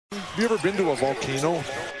you ever been to a volcano?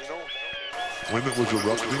 When it was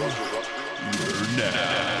erupting? You're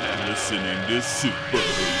now listening to Super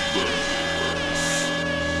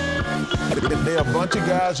Hoopers. They're a bunch of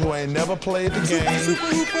guys who ain't never played the game.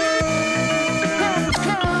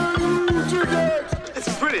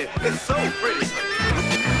 It's pretty. It's so pretty.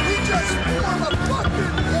 We just won a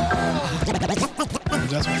fucking war.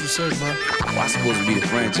 That's what you said, bro. I'm supposed to be the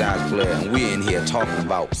franchise player, and we're in here talking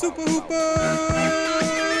about Super Hoopers.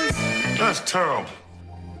 That's terrible.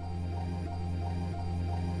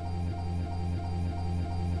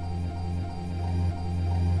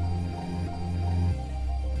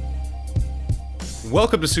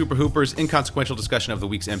 Welcome to Super Hoopers, inconsequential discussion of the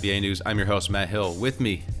week's NBA news. I'm your host, Matt Hill. With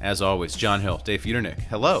me, as always, John Hill, Dave Feudernick.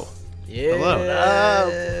 Hello. Yeah.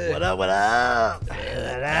 Hello. What up? What up?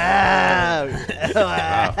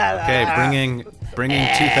 Wow. Okay, bringing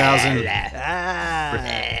 2000.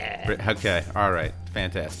 Okay, all right,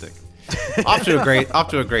 fantastic. Off to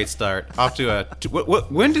a great start.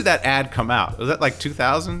 When did that ad come out? Was that like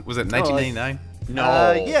 2000? Was it 1999?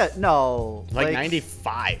 No. No. Like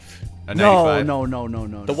 95. No.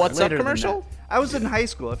 The What's Up Later than commercial? that. I was in high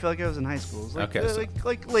school. I feel like I was in high school. It was like, Okay,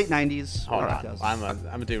 like late 90s. Hold early on. 2000s.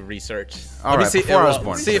 I'm gonna do research. All Let me right, see, before I was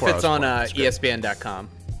born. See if Before I it's was on born. That's good. ESPN.com.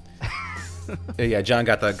 Yeah, John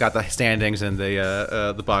got the standings and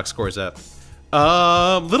the box scores up.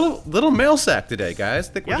 Little mail sack today, guys.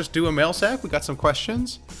 I think we'll just do a mail sack. We got some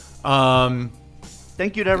questions.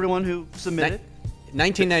 Thank you to everyone who submitted.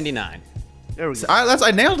 1999. There we go.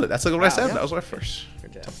 I nailed it. That's like what I said. yeah. That was my first.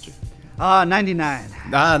 99.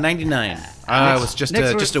 99. I was just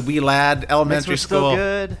Knicks a wee lad, elementary Knicks were school.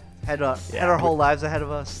 still good. Had our whole lives ahead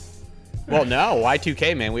of us. Well, no,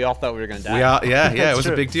 Y2K, man. We all thought we were gonna die. It was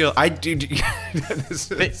true. a big deal.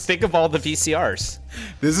 Think of all the VCRs.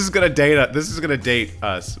 This is gonna date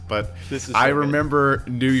us, but This is I so good. remember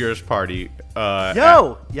New Year's party.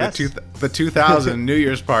 Yes. The 2000 New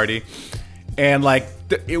Year's party, and like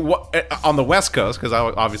on the West Coast, because I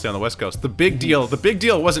was obviously on the West Coast. The big deal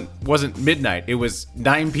wasn't midnight. It was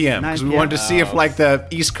 9 p.m. because we 9 wanted to see if like the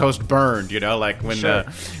East Coast burned. You know, like when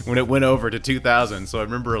it went over to 2000. So I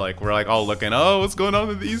remember like we're like all looking. Oh, what's going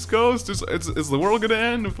on the East Coast? Is the world gonna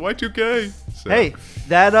end with Y2K? So, Hey,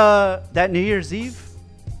 that New Year's Eve,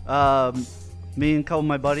 me and a couple of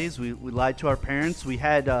my buddies, we lied to our parents. We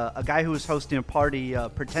had a guy who was hosting a party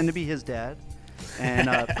pretend to be his dad and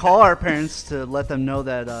call our parents to let them know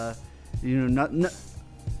that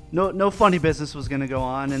no funny business was going to go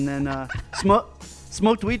on, and then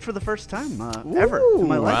smoked weed for the first time ever in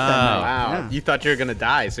my life that night. Wow. Yeah. You thought you were gonna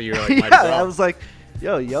die, so you were like, Yeah, might as well. I was like,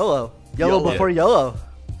 yo, YOLO YOLO. before YOLO.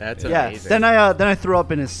 That's Yeah. amazing. Then I threw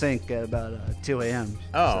up in his sink at about 2 a.m.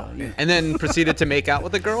 Oh, So, yeah. and then proceeded to make out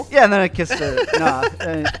with a girl? Yeah, and then I kissed her.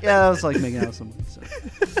 I was like making out with someone. So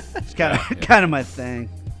it's kind of my thing.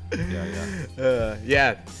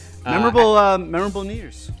 Yeah. Memorable New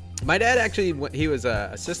Year's. My dad actually, he was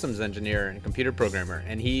a systems engineer and a computer programmer,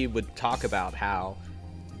 and he would talk about how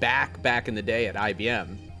back in the day at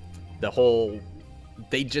IBM,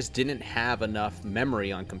 they just didn't have enough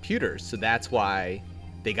memory on computers, so that's why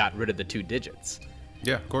they got rid of the 2 digits.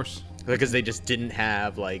 yeah, of course. Because they just didn't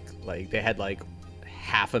have they had like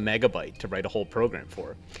half a megabyte to write a whole program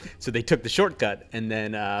for. So they took the shortcut, and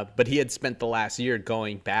then but he had spent the last year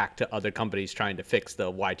going back to other companies trying to fix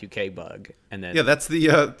the Y2K bug, and then Yeah, that's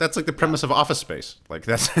like the premise of Office Space. Like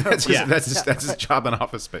that's his job in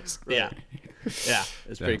Office Space. yeah,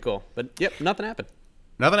 it's pretty cool. But yep, nothing happened.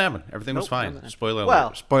 Nothing happened. Everything was fine. nothing. Spoiler Well,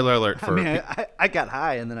 alert. Spoiler alert for. I got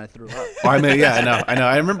high and then I threw up. Oh, I mean, yeah, I know.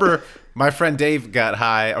 I remember my friend Dave got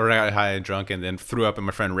high and drunk, and then threw up in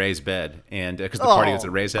my friend Ray's bed, and because the party was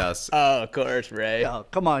at Ray's house, Oh, of course, Ray. Oh,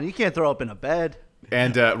 come on, you can't throw up in a bed.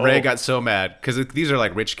 and Ray got so mad because these are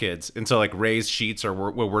like rich kids, and so like Ray's sheets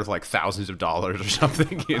were worth like thousands of dollars or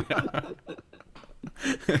something, you know.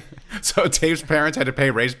 So Dave's parents had to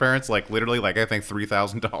pay Ray's parents like literally like I think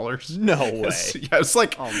 $3,000. No way. Yeah, it's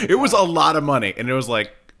like it was a lot of money, and it was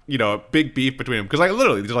like a big beef between them because like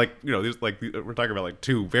literally there's like there's like we're talking about like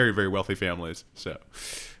 2 very very wealthy families. So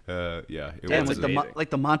it Damn, was like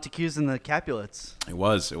the Montagues and the Capulets. it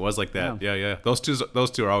was like that. Yeah. Those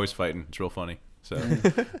two are always fighting. It's real funny.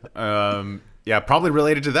 So yeah, probably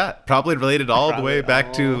related to that. Probably related all the way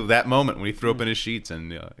back to that moment when he threw up in his sheets,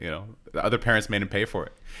 and the other parents made him pay for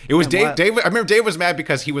it. It was Dave. I remember Dave was mad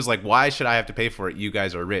because he was like, "Why should I have to pay for it? You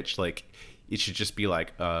guys are rich. Like, it should just be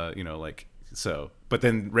like, like so." But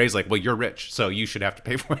then Ray's like, "Well, you're rich, so you should have to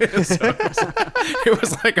pay for it." So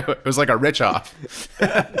it was like a rich off.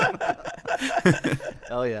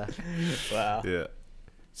 Oh yeah. Wow. Yeah.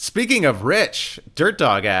 Speaking of rich, Dirt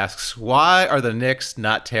Dog asks, why are the Knicks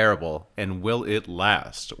not terrible and will it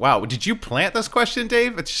last? Wow, did you plant this question,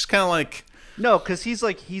 Dave? It's just kind of like... No, because he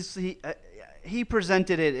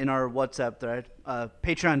presented it in our WhatsApp thread,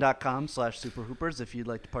 patreon.com/superhoopers if you'd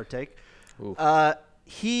like to partake.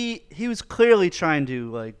 He was clearly trying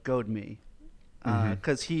to like goad me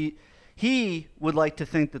because he would like to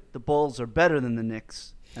think that the Bulls are better than the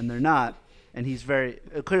Knicks and they're not, and he's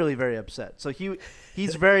clearly very upset. So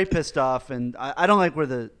he's very pissed off, and I don't like where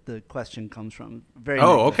the question comes from. Very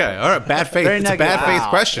negative. Okay, all right, bad faith. It's a bad faith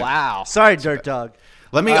question. Wow. Sorry, Dirt Dog.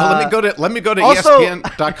 Let me go to also,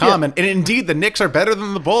 ESPN.com and indeed the Knicks are better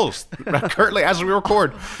than the Bulls currently as we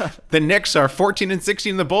record. The Knicks are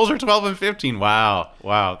 14-16, the Bulls are 12-15.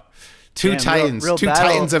 Wow. Two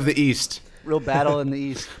Titans of the East. Real battle in the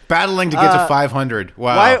East. Battling to get to 500.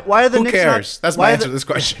 Wow. Why are the Who Knicks cares? That's my answer to this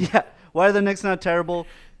question. Yeah. Why are the Knicks not terrible?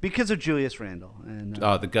 Because of Julius Randle. And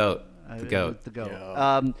the GOAT. The GOAT.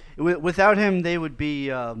 Yeah. Without him, they would be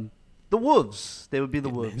the Wolves. They would be the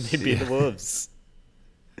Wolves. They'd be the Wolves.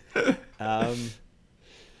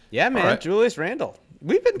 Yeah, man, right. Julius Randle.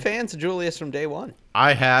 We've been fans of Julius from day one.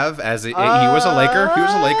 I have, he was a Laker. He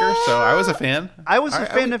was a Laker, so I was a fan. I was a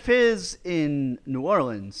fan of his in New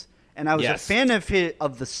Orleans, and I was a fan of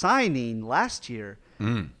the signing last year.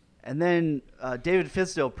 And then David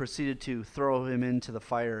Fizdale proceeded to throw him into the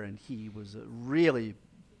fire, and he was really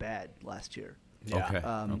bad last year.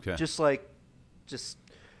 Yeah. Okay. Just like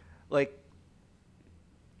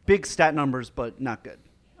big stat numbers, but not good.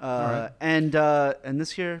 And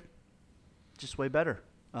this year, just way better,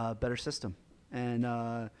 better system,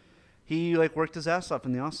 and he worked his ass off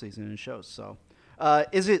in the offseason and it shows. So,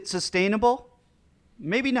 is it sustainable?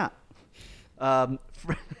 Maybe not.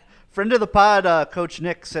 Friend of the pod, Coach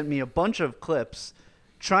Nick, sent me a bunch of clips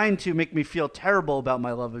trying to make me feel terrible about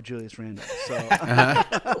my love of Julius Randle. So,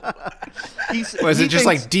 was it just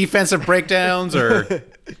like defensive breakdowns or?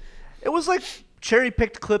 It was like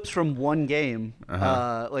cherry-picked clips from one game,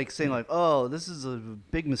 saying "Oh, this is a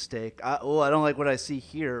big mistake. I don't like what I see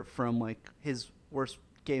here from his worst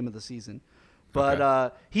game of the season."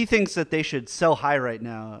 But he thinks that they should sell high right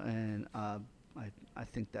now, and I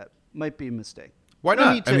think that might be a mistake. Why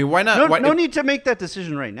not? Why not? No need to make that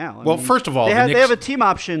decision right now. First of all, they have a team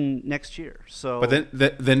option next year. So, but then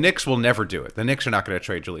the Knicks will never do it. The Knicks are not going to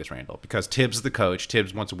trade Julius Randle because Tibbs is the coach.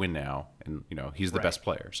 Tibbs wants to win now, and he's the best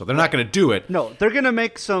player. So they're not going to do it. No, they're going to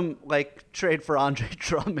make some trade for Andre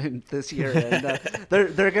Drummond this year, and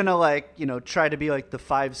they're going to try to be the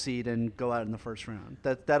 5 seed and go out in the first round.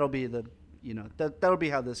 That'll be that'll be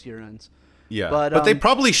how this year ends. Yeah, but they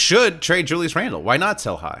probably should trade Julius Randle. Why not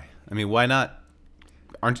sell high? Why not?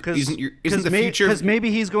 Isn't the future? Because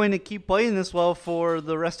maybe he's going to keep playing this well for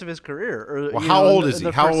the rest of his career. How old is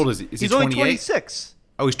he? How old is he? Is he 28? Only 26.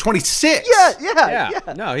 Oh, he's 26. Yeah.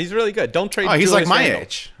 No, he's really good. Don't trade. Oh, he's Julius like my Randle.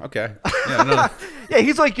 age. Okay. Yeah, no. Yeah,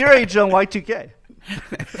 he's like your age on Y2K.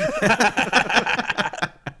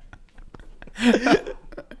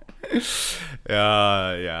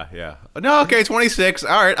 Yeah. No, okay, 26.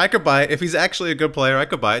 All right, I could buy it. If he's actually a good player, I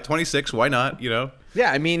could buy it. 26, why not? Yeah,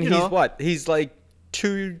 he's what? He's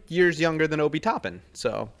 2 years younger than Obi Toppin.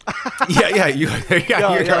 So. Yeah. We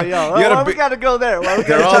gotta go there.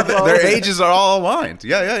 Their ages are all aligned.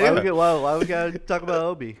 Yeah. Why we gotta talk about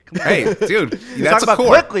Obi? Come on. Hey, dude, talk that's a about core.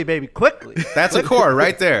 Quickly, baby, quickly. That's a core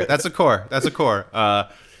right there. That's a core.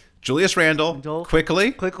 Julius Randle,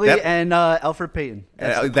 quickly, and Alfred Payton.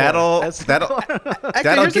 That'll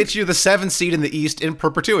get you the 7th seed in the East in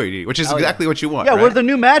perpetuity, which is exactly what you want. Yeah, right? we're the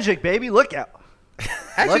new Magic, baby. Look out.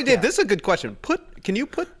 Actually, Dave, this is a good question. Can you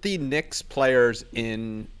put the Knicks players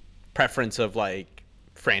in preference of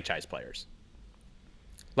franchise players?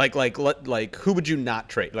 Who would you not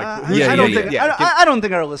trade? I don't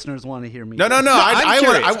think our listeners want to hear me. No.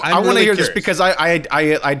 I want to hear this because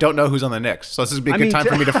I don't know who's on the Knicks, so this would be a good time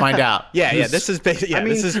for me to find out. This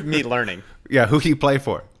is me learning. Yeah, who he play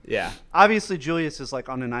for? Yeah, obviously Julius is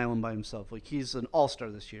on an island by himself. He's an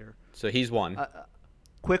all-star this year. So he's one.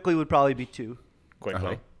 Quickly would probably be 2.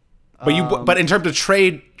 Quickly. But in terms of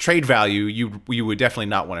trade value, you would definitely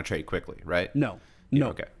not want to trade quickly, right? No.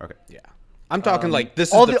 Okay. Yeah. I'm talking this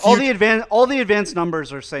is all the advanced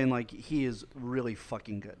numbers are saying he is really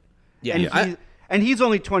fucking good. Yeah. And he's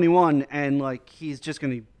only 21 and he's just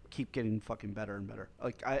going to keep getting fucking better and better.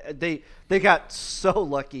 They got so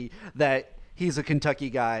lucky that he's a Kentucky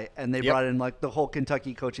guy and they brought in the whole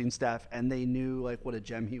Kentucky coaching staff and they knew what a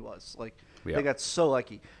gem he was. They got so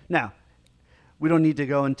lucky. Now, we don't need to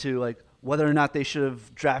go into whether or not they should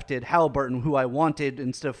have drafted Halliburton, who I wanted,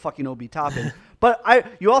 instead of fucking Obi Toppin. But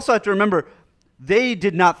you also have to remember, they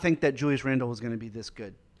did not think that Julius Randle was going to be this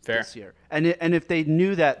good. Fair. this year. And if they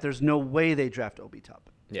knew that, there's no way they draft Obi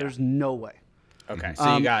Toppin. Yeah. There's no way. Okay,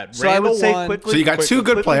 so you got so I Randall would say one. quickly. So you got two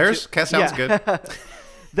good quickly players. two- Sounds good.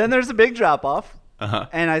 Then there's a big drop off.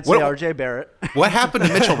 And I'd say What- R.J. Barrett. What happened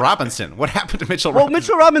to Mitchell Robinson? What happened to Mitchell Well, Robinson?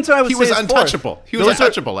 Mitchell Robinson, I would He say was is untouchable. fourth. He was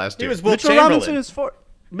untouchable last He year. was Will Mitchell Chamberlain. Robinson is fourth.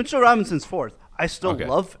 Mitchell Robinson's fourth. I still Okay.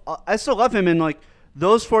 love him, and like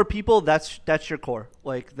those four people, that's your core.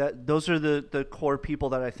 Like that, those are the core people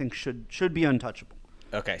that I think should be untouchable.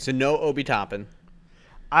 Okay, so no Obi Toppin.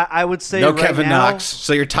 I would say No right Kevin now, Knox.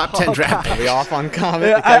 So your top 10 draft Are pick. we off on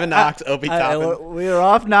comment? Kevin Knox, Obi Toppin. We are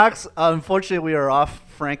off Knox. Unfortunately, we are off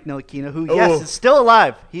Frank Ntilikina, who yes Oh. is still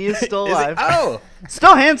alive. He is still Is it? alive. Oh,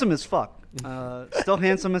 Still handsome as fuck. Still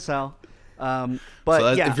handsome as hell. But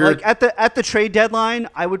So yeah, if you're- like at the trade deadline,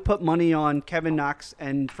 I would put money on Kevin Knox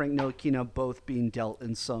and Frank Ntilikina both being dealt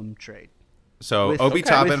in some trade. So With- Obi okay.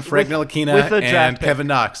 Toppin, with- Frank with- Ntilikina, with a draft and pick. Kevin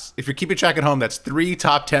Knox. If you're keeping track at home, that's 3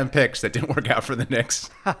 top 10 picks that didn't work out for the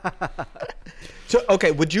Knicks. so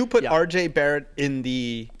okay, would you put Yeah. R.J. Barrett in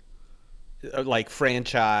the like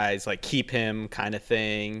franchise, like keep him kind of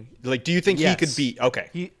thing? Like, do you think he could Yes. be?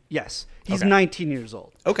 Okay, Yes, he's Okay. 19 years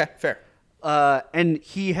old. okay, fair. And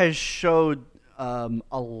he has showed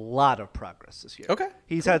a lot of progress this year. Okay,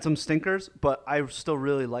 He's had some stinkers, but I still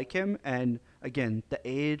really like him. And again, the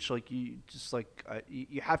age, like you just like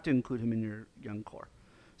you have to include him in your young core.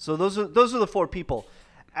 So those are the four people.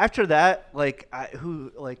 After that, who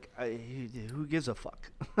gives a fuck?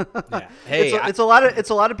 Yeah. Hey, it's a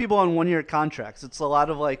lot of people on 1-year contracts. It's a lot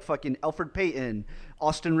of like fucking Alfred Payton,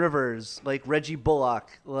 Austin Rivers, like Reggie Bullock,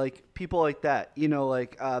 like people like that. You know,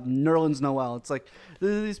 like Nerlens Noel. It's like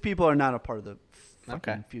these people are not a part of the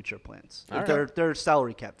fucking future plans. All They're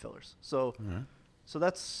salary cap fillers. So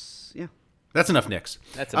that's yeah. That's enough Knicks.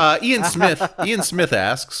 That's enough. Ian Smith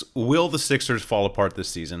asks, will the Sixers fall apart this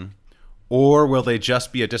season? Or will they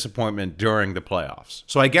just be a disappointment during the playoffs?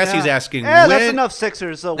 So I guess he's asking Yeah, when, that's enough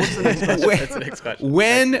Sixers. So what's the next question? That's the next question.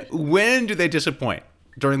 when do they disappoint?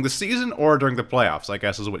 During the season or during the playoffs? I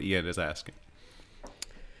guess is what Ian is asking.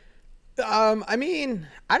 I mean,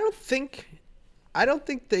 I don't think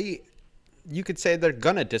you could say they're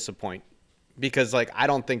gonna disappoint because like I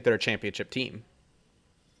don't think they're a championship team.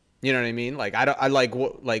 You know what I mean? Like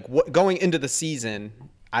going into the season,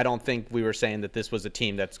 I don't think we were saying that this was a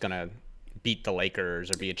team that's gonna beat the Lakers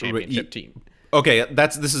or be a championship team. Okay,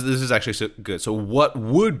 this is actually so good. So what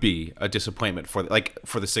would be a disappointment for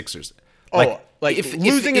the Sixers? If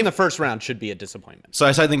losing in the first round should be a disappointment. So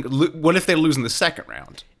I think what if they lose in the second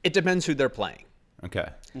round? It depends who they're playing. Okay.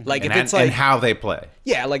 Like and, if it's and like how they play.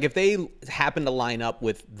 Yeah, like if they happen to line up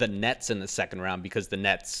with the Nets in the second round because the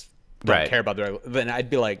Nets don't Right. care about then I'd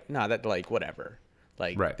be like, no, that like whatever.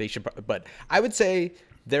 Like Right. they should. But I would say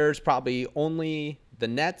there's probably only the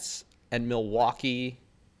Nets and Milwaukee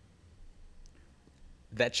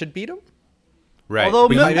that should beat them. Right. Although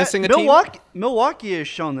But you- missing a team? Milwaukee has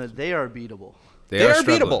shown that they are beatable. They are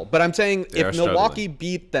struggling. beatable, but I'm saying They are if Milwaukee struggling.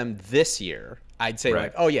 beat them this year, I'd say Right.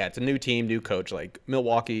 like, oh yeah, it's a new team, new coach. Like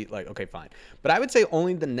Milwaukee, like okay, fine. But I would say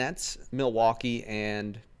only the Nets, Milwaukee,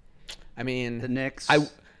 and I mean The Knicks.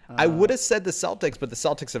 I would have said the Celtics, but the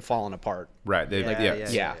Celtics have fallen apart. Right. They,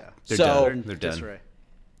 Yeah. They're So done. They're done. Disarray.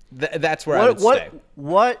 That's where I would stay.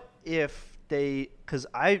 What if they? Because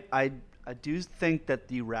I do think that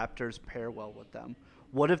the Raptors pair well with them.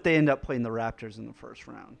 What if they end up playing the Raptors in the first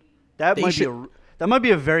round? That might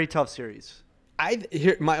be a very tough series.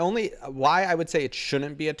 Why I would say it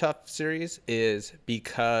shouldn't be a tough series is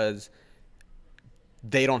because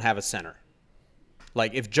they don't have a center.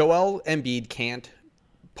 Like if Joel Embiid can't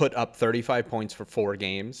put up 35 points for 4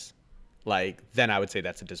 games, like then I would say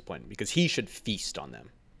that's a disappointment because he should feast on them.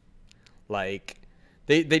 Like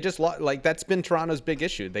they just like that's been Toronto's big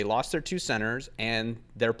issue. They lost their 2 centers and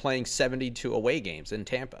they're playing 72 away games in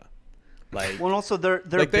Tampa. Like Well, and also they're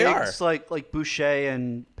Like they bigs are. like Boucher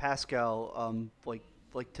and Pascal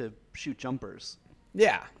like to shoot jumpers.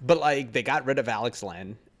 yeah, but like they got rid of Alex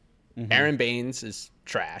Len. Mm-hmm. Aaron Baines is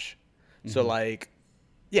trash. So like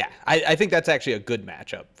yeah, I think that's actually a good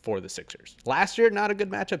matchup for the Sixers. Last year, not a good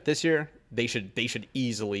matchup. This year, they should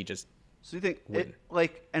easily just. So you think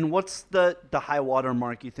and what's the high water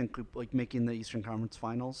mark you think like making the Eastern Conference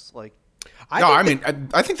Finals like? I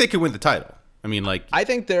think they could win the title. I mean, like I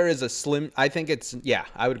think there is a slim. I think it's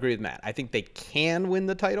I would agree with Matt. I think they can win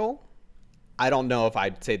the title. I don't know if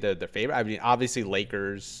I'd say they're their favorite. I mean, obviously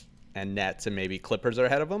Lakers and Nets and maybe Clippers are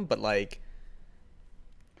ahead of them, but like.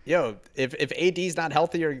 If AD's not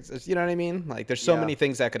healthy or you know what I mean? Like there's so many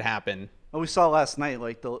things that could happen. Well, we saw last night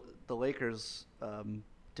like the Lakers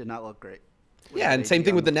did not look great. Yeah, and same AD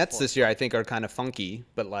thing on with the the Nets floor. this year. I think are kind of funky,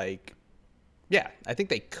 but like Yeah, I think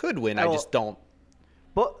they could win. I just don't.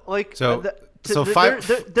 But like, So- So five-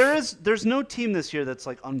 there's no team this year that's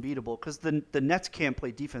like unbeatable because the Nets can't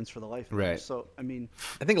play defense for the life of them. Right. So I mean,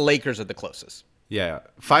 I think Lakers are the closest. Yeah,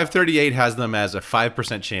 538 has them as a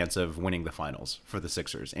 5% chance of winning the finals for the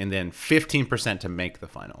Sixers, and then 15% to make the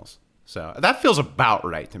finals. So that feels about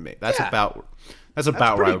right to me. That's Yeah. about that's where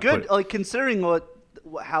I pretty would good. put it. Like considering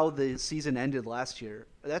how the season ended last year,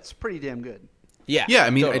 that's pretty damn good. Yeah. Yeah, I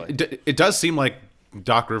mean, totally. it does seem like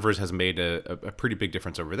Doc Rivers has made a pretty big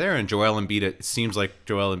difference over there, and Joel Embiid. It seems like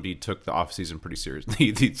Joel Embiid took the offseason pretty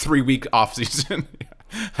seriously. The 3-week offseason,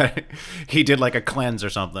 he did like a cleanse or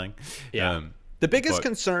something. Yeah. The biggest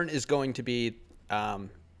concern is going to be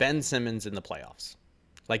Ben Simmons in the playoffs.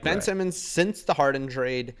 Like Ben Simmons, since the Harden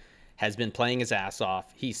trade, has been playing his ass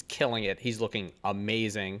off. He's killing it. He's looking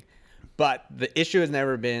amazing. But the issue has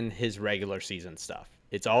never been his regular season stuff.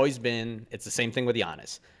 It's always been, it's the same thing with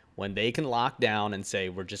Giannis. When they can lock down and say,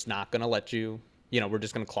 we're just not going to let you, we're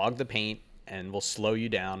just going to clog the paint and we'll slow you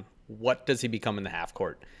down. What does he become in the half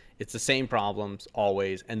court? It's the same problems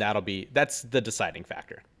always. And that's the deciding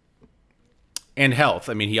factor. And health.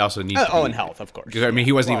 I mean, he also needs. And health, of course. I mean,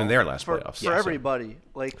 he wasn't even there last playoffs. For everybody,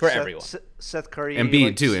 like for Seth, everyone. Seth Curry,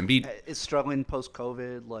 Embiid too. Embiid is struggling post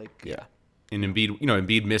COVID. Like And Embiid,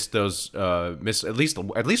 Embiid missed missed at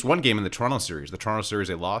least one game in the Toronto series. The Toronto series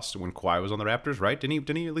they lost when Kawhi was on the Raptors, right?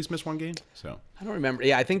 Didn't he at least miss one game? So I don't remember.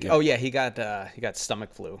 Yeah, I think. Yeah. Oh yeah, he got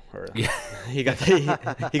stomach flu, or he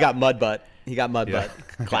got mud butt. He got mud butt.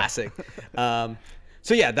 Classic. So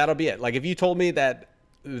yeah, that'll be it. Like if you told me that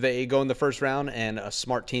they go in the first round and a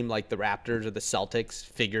smart team like the Raptors or the Celtics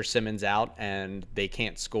figure Simmons out and they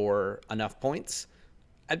can't score enough points,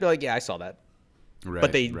 I'd be like, yeah, I saw that. Right.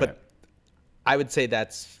 But I would say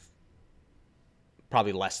that's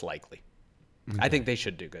probably less likely. Okay. I think they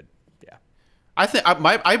should do good. Yeah.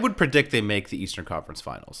 I would predict they make the Eastern Conference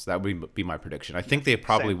Finals. That would be my prediction. I think they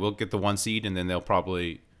probably will get the 1 seed, and then they'll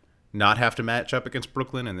probably not have to match up against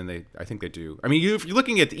Brooklyn, and then I think they do. I mean, if you're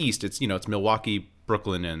looking at the East, it's it's Milwaukee,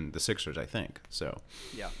 Brooklyn, and the Sixers, I think. So,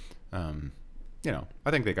 yeah. I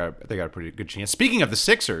think they got a pretty good chance. Speaking of the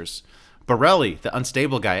Sixers, Borelli, the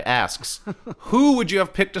unstable guy, asks, who would you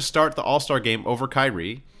have picked to start the All-Star game over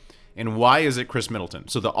Kyrie, and why is it Chris Middleton?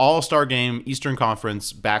 So the All-Star game, Eastern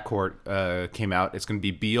Conference backcourt came out. It's going to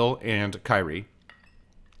be Beal and Kyrie.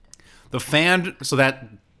 The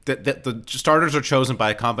starters are chosen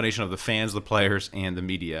by a combination of the fans, the players, and the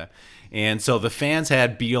media. And so the fans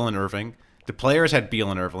had Beal and Irving. The players had Beal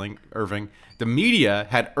and Irving. The media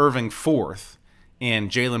had Irving fourth and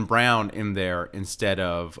Jaylen Brown in there instead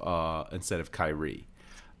of Kyrie.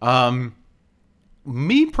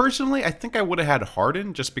 Me personally, I think I would have had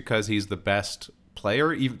Harden just because he's the best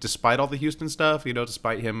player, even despite all the Houston stuff.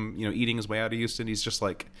 Despite him, eating his way out of Houston, he's just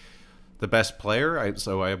like the best player.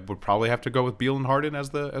 So I would probably have to go with Beal and Harden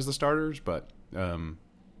as the starters. But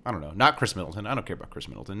I don't know. Not Chris Middleton. I don't care about Chris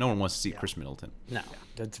Middleton. No one wants to see Chris Middleton. No,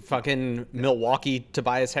 that's fucking Milwaukee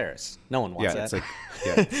Tobias Harris. No one wants that. It's like,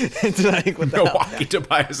 yeah. It's like what the Milwaukee hell?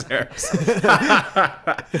 Tobias Harris.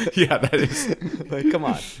 Yeah, that is. Like, come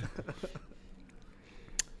on.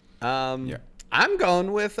 Yeah. I'm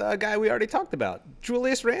going with a guy we already talked about,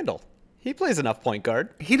 Julius Randle. He plays enough point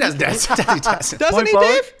guard. He does that. He doesn't. Doesn't he,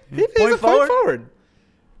 forward? Dave? He's a point forward.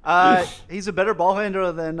 He's a better ball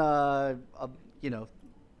handler than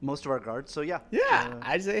most of our guards. So yeah. Yeah,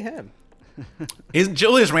 I'd say him.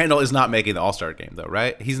 Julius Randle is not making the All-Star game though,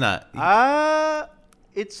 right? He's not.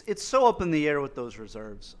 It's so up in the air with those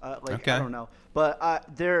reserves. Okay. I don't know, but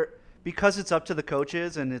because it's up to the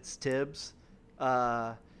coaches and it's Tibbs.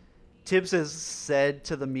 Tibbs has said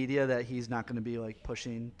to the media that he's not going to be like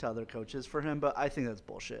pushing to other coaches for him, but I think that's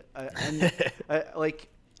bullshit. I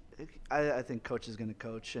think coach is going to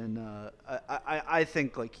coach, and I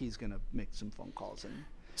think like he's going to make some phone calls. And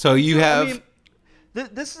So you have. I mean,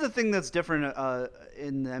 this is the thing that's different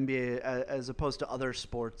in the NBA as opposed to other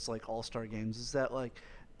sports like All-Star games is that like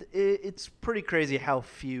it's pretty crazy how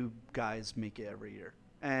few guys make it every year,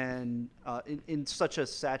 and in such a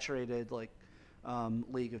saturated like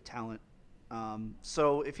league of talent.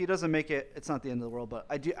 So if he doesn't make it, it's not the end of the world. But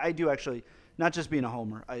I do actually, not just being a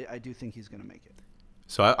homer, I do think he's going to make it.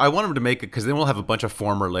 So I want him to make it because then we'll have a bunch of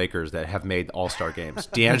former Lakers that have made All-Star games.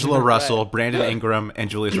 D'Angelo Russell, Brandon Ingram, and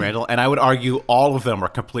Julius Randle, and I would argue all of them are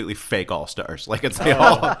completely fake All-Stars. Like they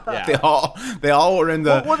all were in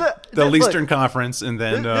the Eastern Conference, and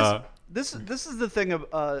then this is the thing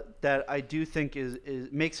that I do think is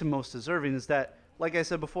makes him most deserving is that, like I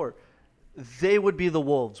said before, they would be the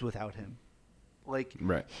Wolves without him. Like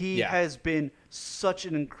he has been such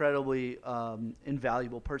an incredibly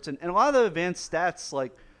invaluable person, and a lot of the advanced stats,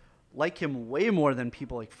 like like him way more than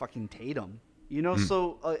people like fucking Tatum. You know,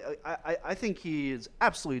 so I think he is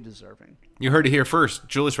absolutely deserving. You heard it here first.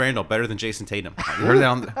 Julius Randle better than Jason Tatum. You heard that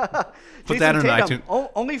on put that on iTunes.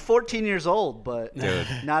 Only 14 years old, but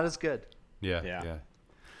not as good. Yeah.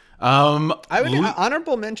 I would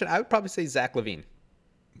honorable mention. I would probably say Zach LaVine.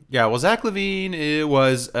 Yeah, well, Zach LaVine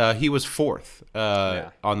he was fourth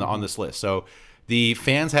on this list. So the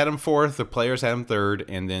fans had him fourth, the players had him third,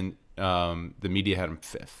 and then the media had him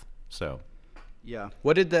fifth. So yeah,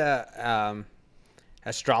 what did the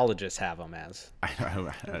astrologists have him as? I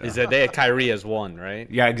don't Is that they had Kyrie as one, right?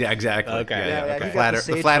 Yeah, exactly. Okay. Yeah,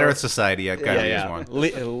 The Flat Earth Society. Yeah, Kyrie is one.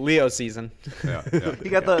 Leo season. Yeah. He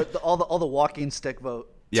got all the walking stick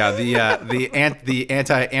vote. Yeah, the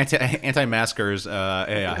anti-maskers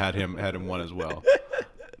had him one as well.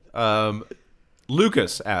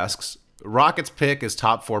 Lucas asks, Rockets pick is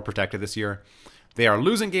top 4 protected this year. They are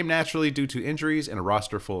losing game naturally due to injuries and a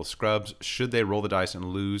roster full of scrubs. Should they roll the dice and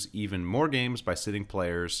lose even more games by sitting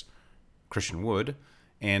players, Christian Wood,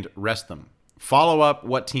 and rest them? Follow up,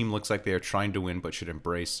 what team looks like they are trying to win but should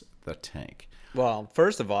embrace the tank? Well,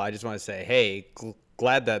 first of all, I just want to say, hey,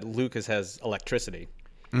 glad that Lucas has electricity.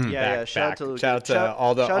 Yeah, shout out to Lucas. Shout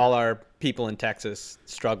out to all our people in Texas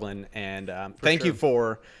struggling, and thank you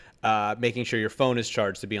for making sure your phone is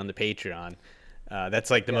charged to be on the Patreon. That's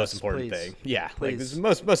like the most important thing. Yeah, like this is the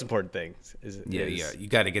most important thing. Yeah. You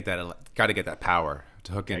got to get that power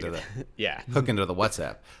to hook into the hook into the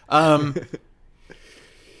WhatsApp.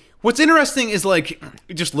 What's interesting is like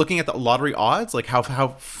just looking at the lottery odds, like how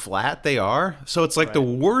flat they are. So it's like the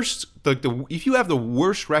worst. If you have the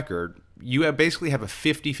worst record, you basically have a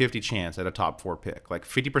 50-50 chance at a top 4 pick. Like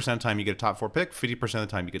 50% of the time you get a top 4 pick, 50% of the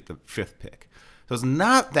time you get the 5th pick. So it's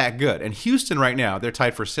not that good. And Houston right now, they're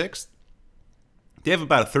tied for 6th. They have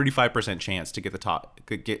about a 35% chance to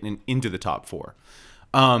get into the top 4.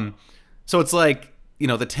 So it's like,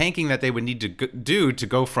 the tanking that they would need to do to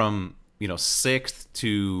go from, 6th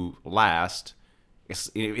to last,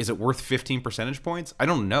 is it worth 15 percentage points? I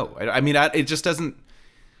don't know. I mean, it just doesn't.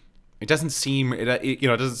 It doesn't seem. It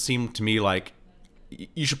doesn't seem to me like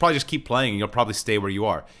you should probably just keep playing and you'll probably stay where you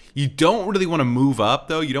are. You don't really want to move up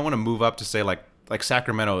though. You don't want to move up to say like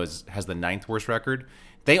Sacramento has the 9th worst record.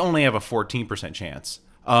 They only have a 14% chance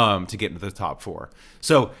to get into the top 4.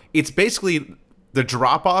 So it's basically the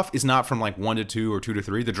drop off is not from like 1 to 2 or 2 to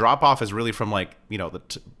 3. The drop off is really from like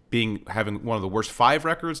having one of the worst 5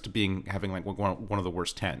 records to having like one of the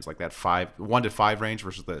worst 10s, like that 1 to 5 range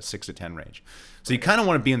versus the 6 to 10 range. So you kind of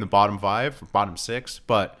want to be in the bottom 5, bottom 6,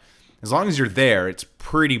 but as long as you're there, it's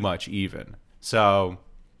pretty much even. So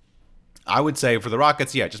I would say for the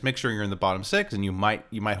Rockets, just make sure you're in the bottom 6, and you might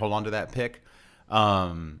hold on to that pick.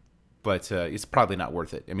 But it's probably not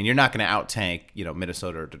worth it. I mean, you're not going to out-tank,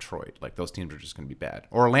 Minnesota or Detroit. Like, those teams are just going to be bad.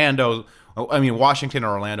 Washington or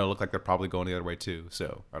Orlando look like they're probably going the other way, too.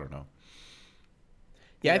 So, I don't know.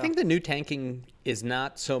 Yeah, I think the new tanking is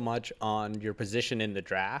not so much on your position in the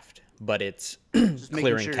draft, but it's Just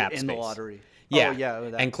clearing sure cap in space. the lottery. Yeah,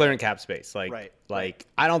 and clearing cap space. Right.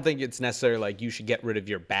 I don't think it's necessarily like you should get rid of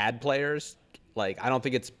your bad players. Like, I don't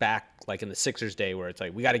think it's back like in the Sixers day where it's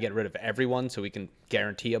like we got to get rid of everyone so we can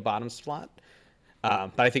guarantee a bottom slot.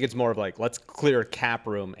 But I think it's more of like let's clear cap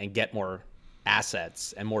room and get more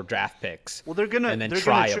assets and more draft picks. Well, they're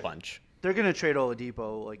try a bunch. They're gonna trade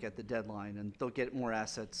Oladipo like at the deadline, and they'll get more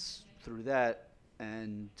assets through that.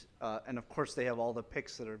 And of course they have all the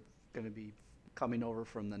picks that are going to be coming over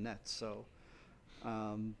from the Nets. So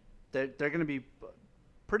they're going to be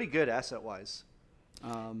pretty good asset wise.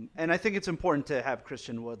 And I think it's important to have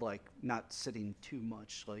Christian Wood like not sitting too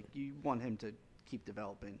much. Like you want him to keep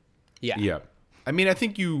developing. Yeah. I mean, I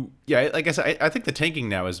think like I said, I think the tanking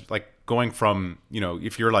now is like going from,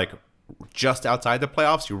 if you're like just outside the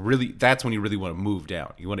playoffs, that's when you really want to move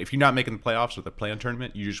down. If you're not making the playoffs or the play-in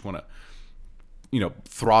tournament, you just want to,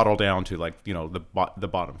 throttle down to like, the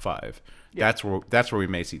bottom 5. Yeah. That's where we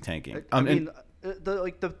may see tanking.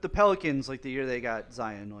 The Pelicans, like the year they got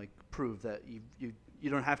Zion, like prove that you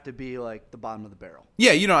don't have to be like the bottom of the barrel.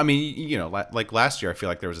 Yeah, like last year, I feel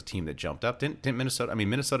like there was a team that jumped up. Didn't Minnesota? I mean,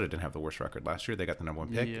 Minnesota didn't have the worst record last year. They got the number 1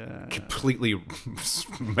 pick. Yeah. Completely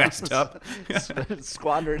messed up.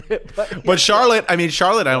 Squandered it. But Charlotte, I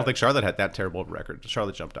don't think Charlotte had that terrible of a record.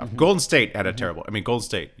 Charlotte jumped up. Mm-hmm. Golden State had a terrible. I mean, Golden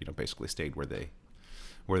State, basically stayed where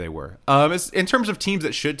they were. In terms of teams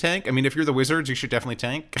that should tank, I mean, if you're the Wizards, you should definitely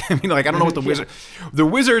tank. I mean, like I don't know what the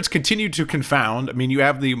Wizards continue to confound. I mean, you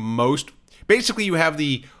have basically you have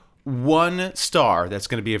the 1 star that's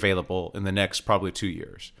going to be available in the next probably 2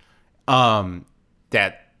 years.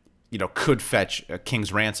 That could fetch a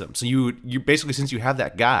king's ransom. So you basically, since you have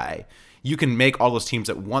that guy, you can make all those teams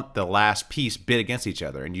that want the last piece bid against each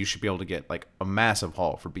other, and you should be able to get like a massive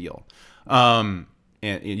haul for Beal.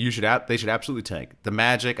 And they should absolutely tank. The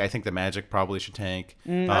Magic, I think the Magic probably should tank.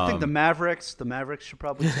 I think the Mavericks should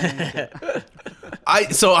probably tank.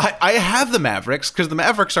 I have the Mavericks because the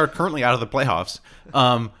Mavericks are currently out of the playoffs.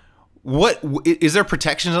 What is there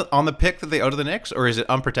protection on the pick that they owe to the Knicks, or is it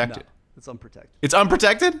unprotected? No, it's unprotected. It's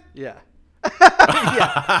unprotected? Yeah.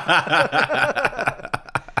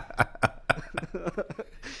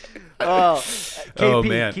 KP,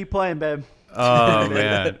 man. keep playing, babe.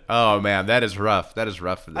 Oh man, that is rough. That is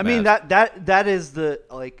rough for the I mean Mavs. that is the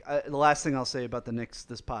the last thing I'll say about the Knicks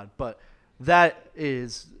this pod, but that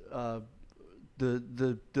is the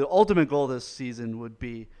ultimate goal this season would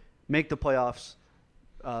be make the playoffs,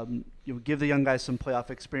 give the young guys some playoff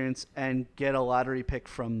experience, and get a lottery pick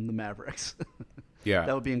from the Mavericks. Yeah,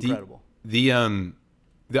 that would be incredible. The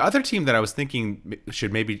other team that I was thinking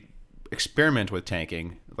should maybe experiment with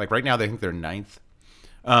tanking, like right now they think they're 9th,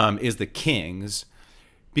 is the Kings.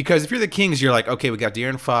 Because if you're the Kings, you're like, okay, we got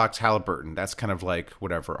De'Aaron Fox, Halliburton. That's kind of like,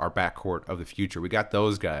 whatever, our backcourt of the future. We got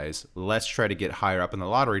those guys. Let's try to get higher up in the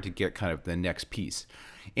lottery to get kind of the next piece.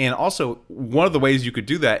 And also, one of the ways you could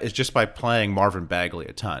do that is just by playing Marvin Bagley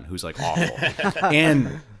a ton, who's like awful.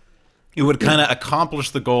 And it would kind of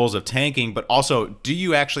accomplish the goals of tanking, but also, do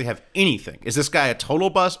you actually have anything? Is this guy a total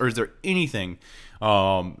bust, or is there anything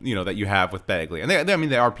that you have with Bagley? And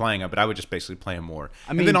they are playing him, but I would just basically play him more.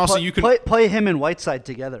 I mean, and then also you can play him and Whiteside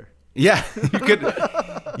together. Yeah,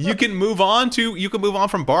 you can move on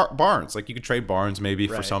from Barnes. Like you could trade Barnes maybe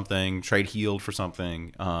for something, trade Heald for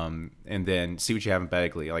something, and then see what you have in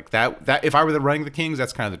Bagley. Like that if I were running the Kings,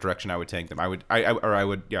 that's kind of the direction I would tank them. I would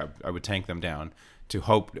tank them down to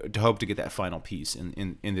hope to get that final piece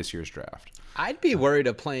in this year's draft. I'd be worried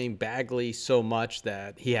of playing Bagley so much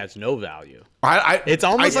that he has no value. It's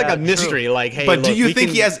almost like a mystery. True. Like, hey, but do you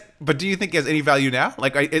think he has any value now?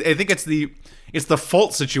 Like, I think it's the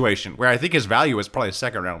Fultz situation where I think his value is probably a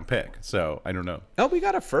 2nd round pick. So I don't know. No, we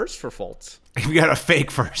got a first for Fultz. We got a fake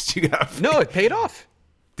first. No, it paid off.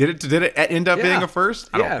 Did it end up being a first?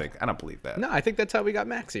 I don't believe that. No, I think that's how we got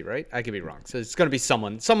Maxey, right? I could be wrong. So it's going to be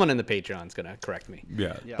someone in the Patreon's going to correct me.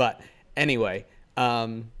 Yeah. But anyway,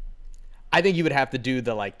 I think you would have to do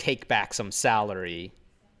the take back some salary,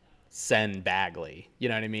 send Bagley. You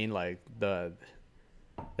know what I mean? Like that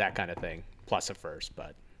kind of thing, plus a first.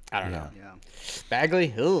 But I don't know. Yeah.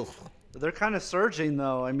 Bagley, ugh. They're kind of surging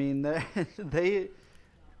though. I mean, they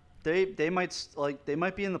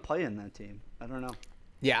might be in the play in that team. I don't know.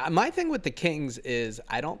 Yeah, my thing with the Kings is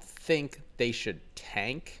I don't think they should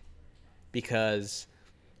tank because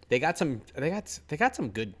they got some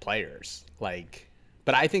good players.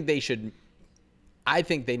 But I think they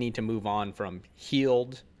need to move on from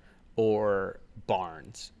Heald or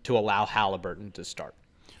Barnes to allow Halliburton to start.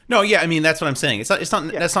 No, yeah, I mean that's what I'm saying. That's not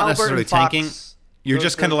necessarily tanking. You're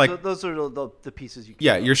just kind of like those are the pieces you can.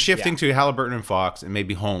 Yeah, you're shifting to Halliburton and Fox and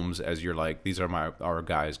maybe Holmes as you're like these are our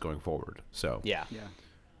guys going forward. So yeah.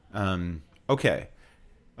 Okay.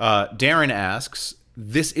 Darren asks,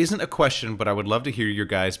 this isn't a question, but I would love to hear your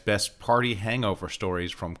guys' best party hangover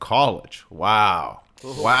stories from college. Wow.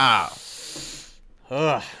 Ooh. Wow.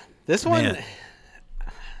 This one,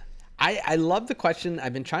 I love the question.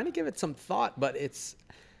 I've been trying to give it some thought, but it's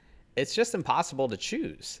just impossible to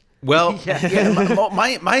choose. Well,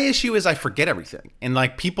 my issue is I forget everything, and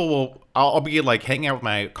I'll be like hanging out with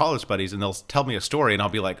my college buddies, and they'll tell me a story, and I'll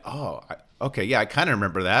be like, oh, okay, yeah, I kind of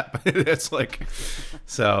remember that, but it's like,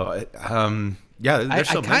 so, yeah, there's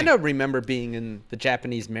so I kind of remember being in the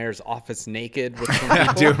Japanese mayor's office naked with some people.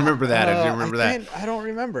 I do remember that. I don't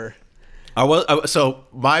remember. So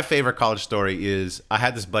my favorite college story is I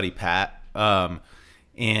had this buddy Pat,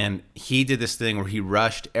 and he did this thing where he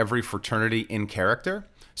rushed every fraternity in character.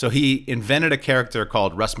 So he invented a character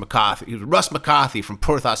called Russ McCarthy. He was Russ McCarthy from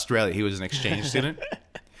Perth, Australia. He was an exchange student.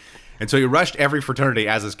 And so he rushed every fraternity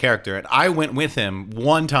as his character. And I went with him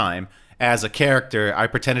one time as a character. I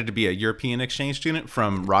pretended to be a European exchange student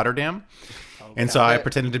from Rotterdam. And so I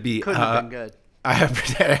pretended to be... Couldn't have been good.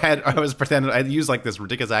 I used like this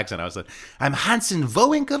ridiculous accent. I was like, I'm Hansen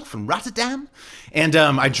Vohwinkel from Rotterdam. And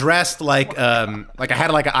I dressed like I had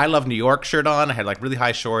like an I Love New York shirt on. I had like really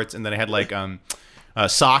high shorts. And then I had like...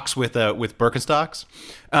 socks with Birkenstocks,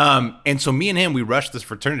 and so me and him we rushed this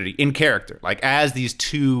fraternity in character, like as these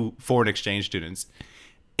two foreign exchange students,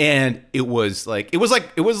 and it was like a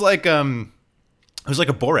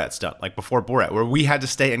Borat stunt, like before Borat, where we had to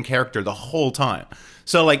stay in character the whole time.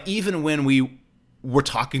 So like even when we were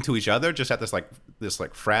talking to each other, just at this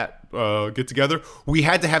frat get together, we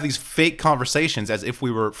had to have these fake conversations as if we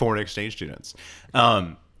were foreign exchange students.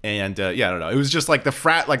 And yeah, I don't know. It was just like the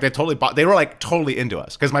frat, like they were like totally into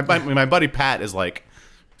us because my buddy Pat is like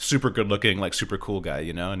super good looking, like super cool guy,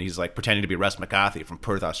 you know, and he's like pretending to be Russ McCarthy from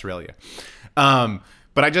Perth, Australia.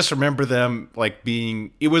 But I just remember them like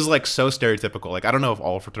being, it was like so stereotypical. Like, I don't know if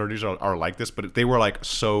all fraternities are like this, but they were like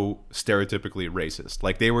so stereotypically racist.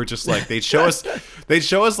 Like they were just like, they'd show us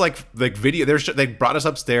like video. They brought us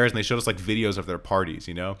upstairs and they showed us like videos of their parties,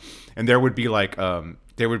 you know? And there would be like a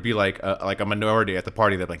minority at the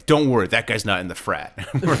party that like, don't worry, that guy's not in the frat.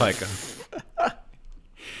 We're like,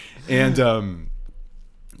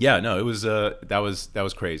 yeah, no, it was that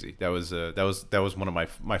was crazy. That was one of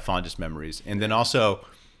my fondest memories. And then also,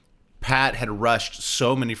 Pat had rushed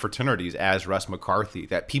so many fraternities as Russ McCarthy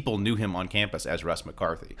that people knew him on campus as Russ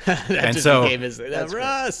McCarthy. That's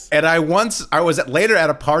Russ. And I was later at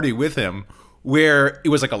a party with him where it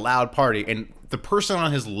was like a loud party, and the person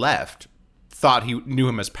on his left thought he knew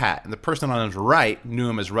him as Pat, and the person on his right knew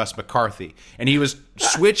him as Russ McCarthy, and he was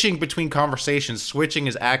switching between conversations, switching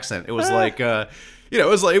his accent. It was like. It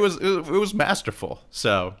was masterful.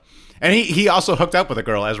 So, and he also hooked up with a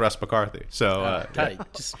girl as Russ McCarthy. So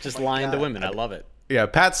just lying to women. I love it. Yeah,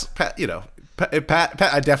 Pat. Pat.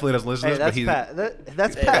 I definitely doesn't listen to this, but he's Pat.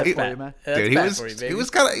 That's Pat for you, man. Dude, he was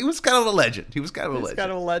kind of a legend. He was kind of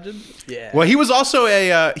a legend. Yeah. Well, he was also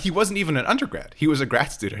he wasn't even an undergrad. He was a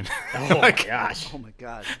grad student. Oh my gosh. Oh my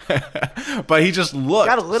god. But he just looked.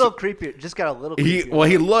 Got a little creepier. Just got a little. Creepier.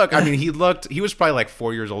 He looked. I mean, he was probably like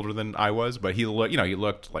 4 years older than I was, but he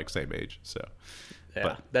looked like same age. So. Yeah,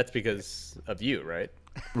 but, that's because of you, right?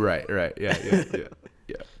 Right. Yeah.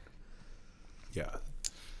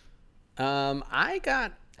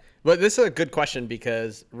 But this is a good question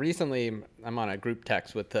because recently I'm on a group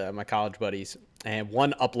text with my college buddies, and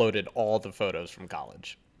one uploaded all the photos from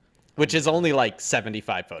college, which is only like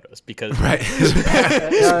 75 photos because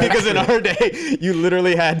because in our day you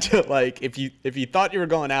literally had to like if you thought you were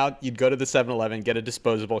going out, you'd go to the 7-Eleven, get a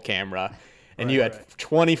disposable camera, and you had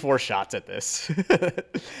 24 shots at this,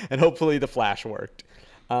 and hopefully the flash worked.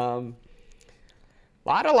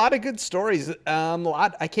 A lot of good stories.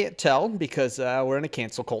 I can't tell because we're in a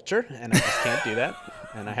cancel culture, and I just can't do that.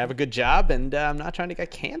 And I have a good job, and I'm not trying to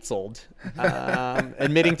get canceled.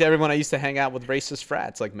 Admitting to everyone I used to hang out with racist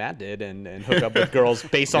frats like Matt did, and hook up with girls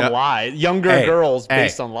based on lies, younger girls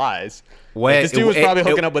based on lies. This dude was probably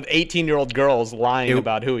hooking up with 18-year-old girls lying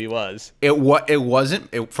about who he was. It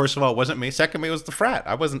wasn't. First of all, it wasn't me. Second, it was the frat.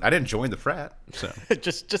 I didn't join the frat. So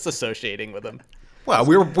just associating with them. Well,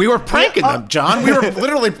 we were pranking them, John. We were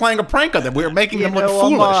literally playing a prank on them. We were making them look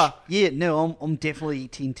foolish. I'm definitely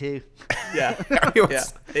 18 too. Yeah.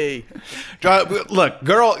 Hey. John, look,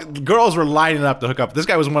 girls were lining up to hook up. This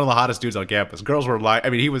guy was one of the hottest dudes on campus. Girls were I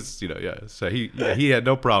mean, he was, so he had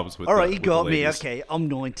no problems with. All right, you got me. Okay, I'm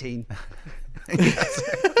 19. He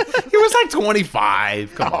was like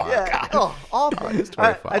 25. Come on. Yeah. Oh, awful.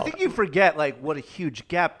 I think you forget what a huge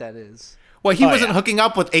gap that is. Well, he wasn't hooking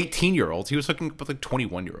up with 18-year-olds. He was hooking up with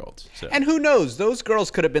 21-year-olds. So. And who knows? Those girls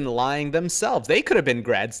could have been lying themselves. They could have been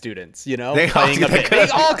grad students, They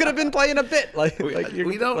all could have been playing a bit, like your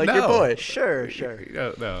boy. Sure.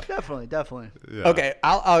 No. Definitely. Yeah. Okay,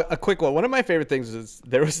 a quick one. One of my favorite things is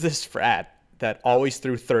there was this frat that always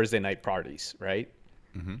threw Thursday night parties, right?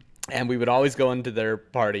 Mm-hmm. And we would always go into their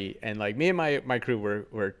party, and me and my crew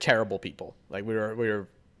were terrible people. Like we were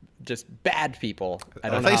just bad people.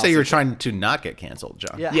 I thought you say you were trying to not get canceled,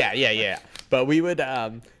 John. Yeah. But we would,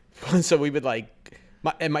 so we would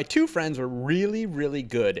my two friends were really, really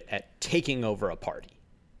good at taking over a party.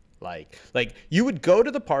 Like you would go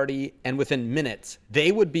to the party, and within minutes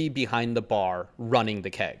they would be behind the bar running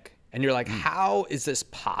the keg, and you're like, how is this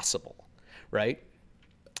possible, right?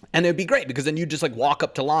 And it'd be great because then you just walk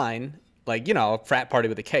up to line. A frat party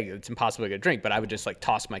with a keg, it's impossible to get a drink, but I would just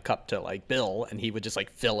toss my cup to Bill, and he would just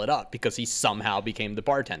fill it up because he somehow became the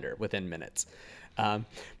bartender within minutes.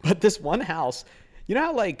 But this one house,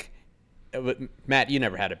 how Matt, you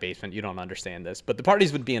never had a basement, you don't understand this, but the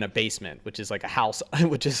parties would be in a basement, which is a house,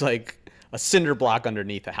 which is a cinder block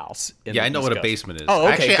underneath a house. Yeah, I know what a basement is. Oh,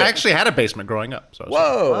 okay, I actually had a basement growing up. So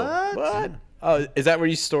whoa, what? Oh, is that where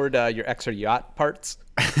you stored your extra yacht parts?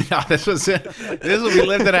 No, this was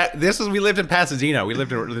we lived in Pasadena. We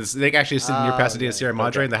lived in they actually sitting near Pasadena, Sierra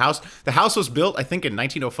Madre. And the house was built, I think, in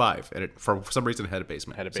 1905, and for some reason it had a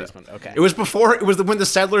basement. Okay. It was when the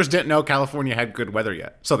settlers didn't know California had good weather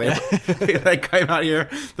yet, so they came out here.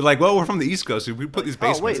 They're like, well, we're from the East Coast, so we put these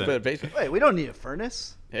basements in. Wait, we don't need a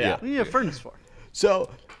furnace. Yeah, we need a furnace for.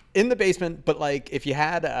 So in the basement, but if you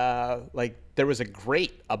had there was a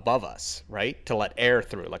grate above us, right, to let air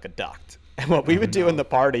through like a duct. And what we would do in the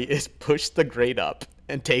party is push the grate up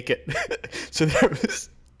and take it. So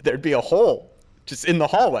there'd be a hole just in the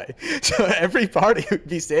hallway. So every party would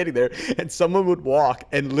be standing there, and someone would walk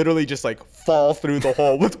and literally just like fall through the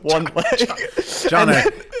hole with one leg.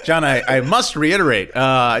 John, I must reiterate.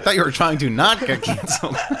 I thought you were trying to not get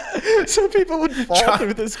canceled. So people would fall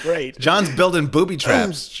through this grate. John's building booby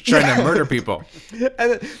traps, trying to murder people.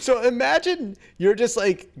 So imagine you're just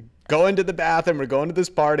like going to the bathroom or going to this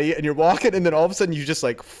party, and you're walking, and then all of a sudden you just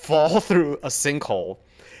like fall through a sinkhole.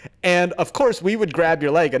 And of course, we would grab your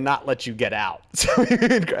leg and not let you get out. So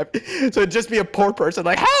it'd just be a poor person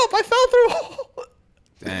like, "Help! I fell through a hole."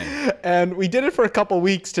 Dang. And we did it for a couple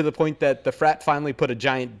weeks to the point that the frat finally put a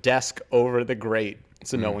giant desk over the grate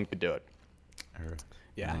so no one could do it.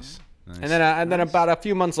 Yeah. Nice. And then about a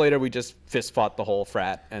few months later, we just fist fought the whole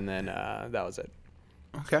frat, and then that was it.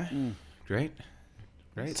 Okay. Great.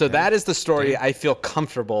 So that is the story I feel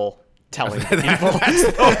comfortable telling people.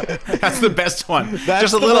 That's the best one.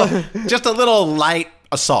 Just a little light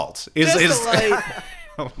assault.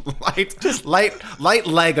 Light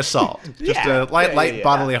leg assault. Just a light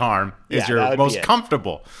bodily harm is your most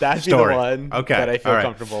comfortable That'd story. Be the one okay. that I feel right.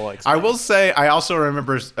 comfortable I explaining. will say I also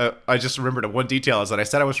remember. I just remembered one detail is that I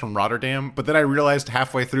said I was from Rotterdam, but then I realized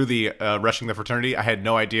halfway through the rushing the fraternity, I had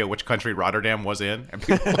no idea which country Rotterdam was in,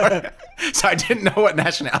 so I didn't know what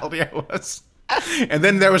nationality I was. And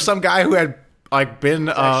then there was some guy who had like been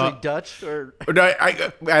actually Dutch or no,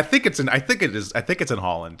 I think it's in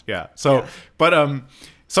Holland. Yeah. So, but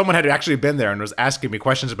someone had actually been there and was asking me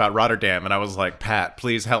questions about Rotterdam, and I was like, Pat,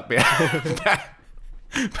 please help me out.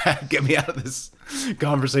 Pat, get me out of this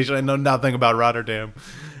conversation. I know nothing about Rotterdam.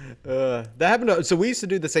 That happened. So we used to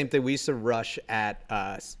do the same thing. We used to rush at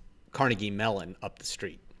Carnegie Mellon up the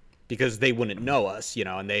street because they wouldn't know us,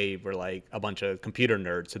 and they were like a bunch of computer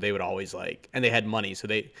nerds. So they would always and they had money. So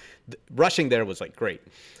rushing there was like great.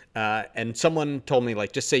 And someone told me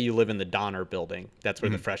just say you live in the Donner building. That's where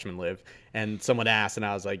the freshmen live. And someone asked, and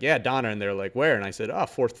I was like, yeah, Donner. And they're like, where? And I said, oh,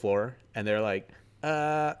 4th floor. And they're like,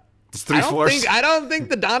 it's 3 floors. I don't think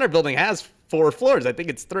the Donner building has 4 floors. I think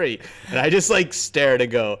it's 3. And I just stared and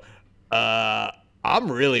go, I'm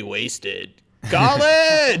really wasted.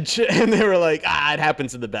 College. And they were like, it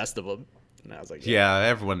happens to the best of them. And I was like, yeah,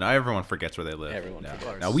 everyone forgets where they live. Everyone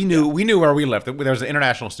forgets. No, we knew where we lived. There was an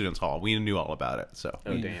international students hall. We knew all about it. So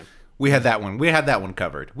damn. We had that one. We had that one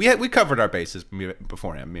covered. We covered our bases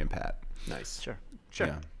beforehand. Me and Pat. Nice. Sure.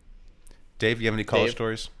 Yeah. Dave, you have any college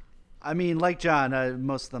stories? I mean, like John,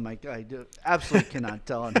 most of them I absolutely cannot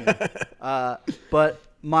tell on here. But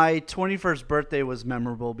my 21st birthday was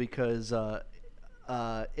memorable because it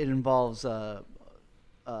involves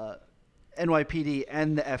NYPD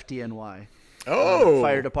and the FDNY,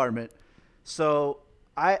 fire department. So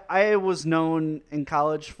I was known in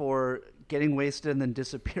college for getting wasted and then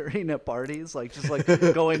disappearing at parties,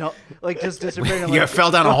 going home, just disappearing. You fell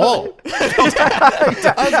down a hole. Fell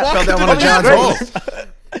down one of John's holes.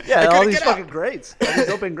 Yeah, all these fucking grates, all these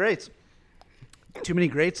open grates. Too many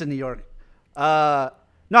grates in New York. No,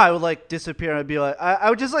 I would disappear. I'd be I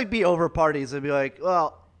would just be over parties. I'd be like,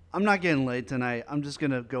 well, I'm not getting laid tonight. I'm just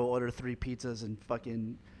gonna go order 3 pizzas and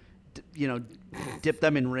fucking, dip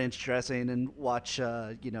them in ranch dressing and watch,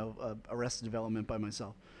 Arrested Development by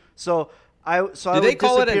myself. Did they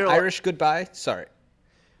call it an Irish goodbye? Sorry.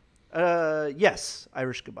 Yes,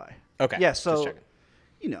 Irish goodbye. Okay. Yeah. So,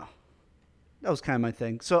 that was kind of my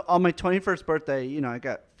thing. So on my 21st birthday, I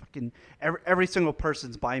got fucking every single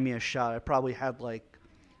person's buying me a shot. I probably had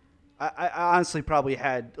I honestly probably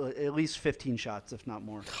had at least 15 shots, if not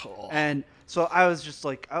more. Oh. And so I was just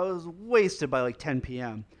I was wasted by 10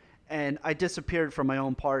 p.m. And I disappeared from my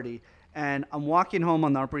own party. And I'm walking home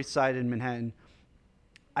on the Upper East Side in Manhattan.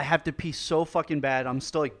 I have to pee so fucking bad. I'm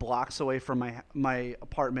still blocks away from my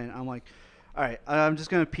apartment. I'm like, all right, I'm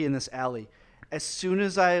just going to pee in this alley. As soon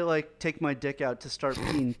as I take my dick out to start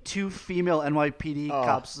peeing, 2 female NYPD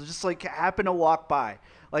cops just happen to walk by.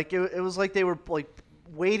 It was like they were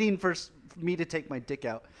waiting for me to take my dick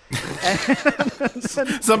out.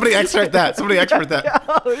 Somebody extract that.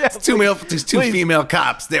 Yeah, it's 2 female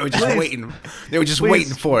cops. They were just waiting. They were just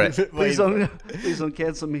waiting for it. Please don't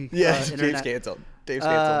cancel me. Yeah, Dave's canceled.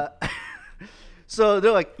 So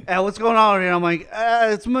they're like, hey, what's going on here? I'm like,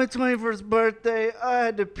 it's my 21st birthday. I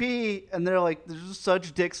had to pee. And they're they're just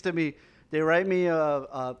such dicks to me. They write me,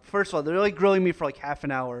 first of all, they're grilling me for half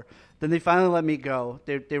an hour. Then they finally let me go.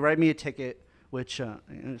 They write me a ticket, which I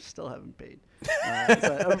still haven't paid.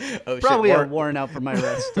 Probably a warrant out for my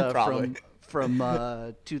arrest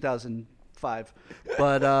from 2005.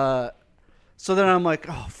 But so then I'm like,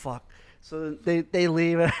 oh, fuck. So they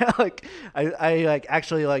leave. And I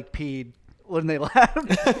actually peed when they left.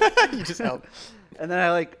 You just helped. And then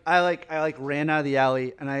I ran out of the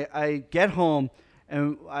alley, and I get home,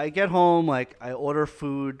 like I order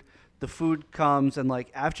food, the food comes, and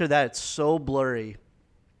like after that it's so blurry.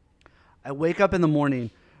 I wake up in the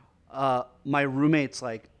morning, my roommates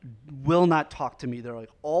like will not talk to me. They're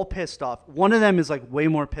like all pissed off. One of them is like way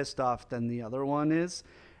more pissed off than the other one is,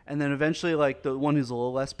 and then eventually like the one who's a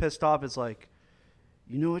little less pissed off is like,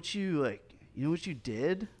 you know what you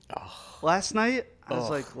did last night? I was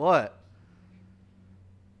like, what?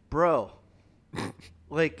 Bro,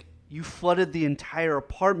 like, you flooded the entire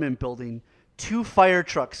apartment building. 2 fire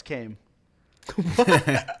trucks came.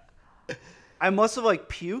 I must have, like,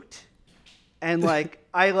 puked. And, like,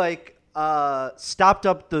 I stopped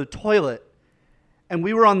up the toilet. And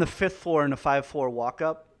we were on the 5th floor in a 5-floor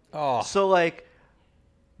walk-up. Oh. So, like,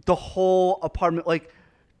 the whole apartment, like,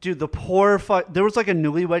 dude, there was, like, a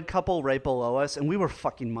newlywed couple right below us. And we were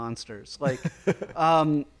fucking monsters. Like,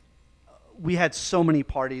 we had so many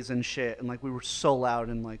parties and shit, and like we were so loud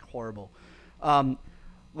and like horrible.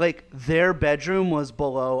 Like their bedroom was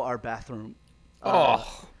below our bathroom.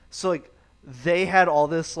 So like they had all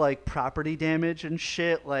this like property damage and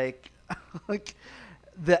shit. Like,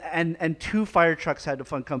 and 2 fire trucks had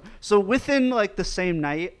to come. So within like the same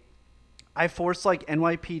night, I forced like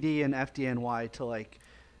NYPD and FDNY to like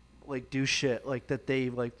do shit like that they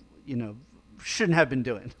like shouldn't have been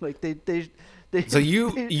doing. Like they should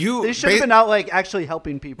have been out like actually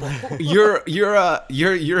helping people. You're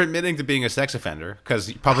admitting to being a sex offender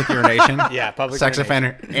because public urination. Yeah, public sex urination.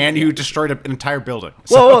 offender, and you destroyed an entire building.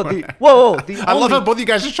 Whoa! I love how both of you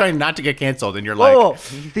guys are trying not to get canceled, and you're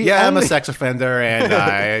I'm a sex offender, and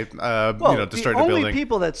I destroyed a building. The only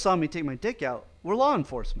people that saw me take my dick out were law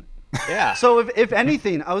enforcement. Yeah. So if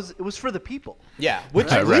anything, it was for the people. Yeah, which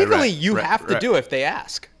legally you have to do if they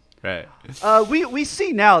ask. Right. We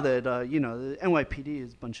see now that the NYPD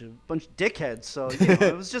is a bunch of dickheads. So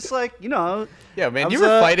it was just like Yeah, man, you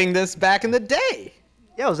were fighting this back in the day.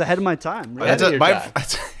 Yeah, I was ahead of my time. Really.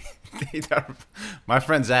 My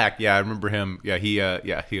friend Zach. Yeah, I remember him. Yeah, he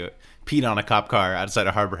peed on a cop car outside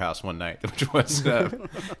a Harbor House one night, which was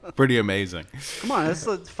pretty amazing. Come on,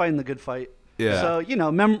 let's fighting the good fight. Yeah.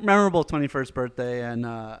 So memorable 21st birthday, and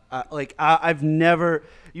I've never.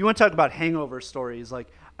 You want to talk about hangover stories? Like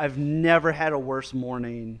I've never had a worse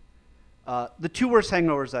morning. The 2 worst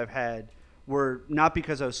hangovers I've had were not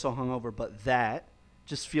because I was so hungover, but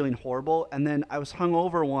just feeling horrible. And then I was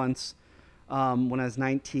hungover once when I was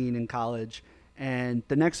 19 in college, and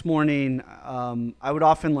the next morning I would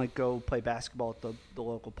often like go play basketball at the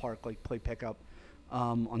local park, like play pickup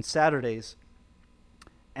on Saturdays.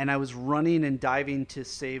 And I was running and diving to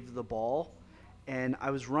save the ball. And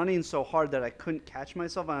I was running so hard that I couldn't catch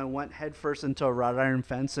myself, and I went headfirst into a wrought iron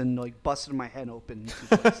fence and like busted my head open in 2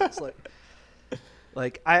 places.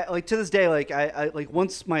 To this day, I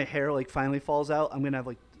once my hair like finally falls out, I'm gonna have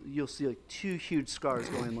you'll see like 2 huge scars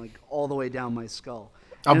going like all the way down my skull.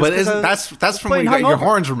 Oh, but that's from when you got your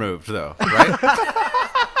horns removed, though, right?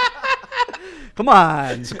 Come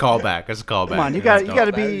on, it's a callback. Come on, you got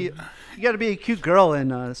to be a cute girl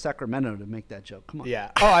in Sacramento to make that joke. Come on.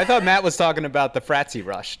 Yeah. Oh, I thought Matt was talking about the frats he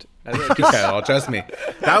rushed. Well, trust me.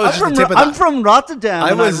 That was I'm from Rotterdam.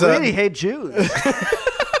 I really hate Jews.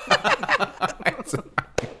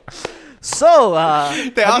 So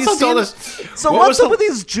they also told us. So what's up with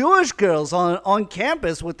these Jewish girls on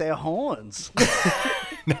campus with their horns?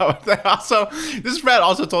 No, this frat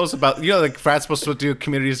also told us about like frat's supposed to do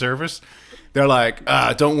community service. They're like,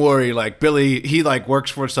 don't worry, like Billy, he like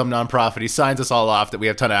works for some nonprofit. He signs us all off that we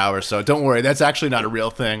have a ton of hours, so don't worry, that's actually not a real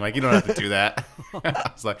thing. Like you don't have to do that.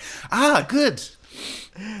 I was like, good.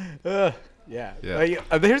 Yeah.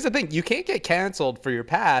 Here's the thing: you can't get canceled for your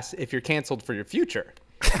past if you're canceled for your future.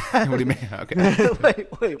 What do you mean? Okay.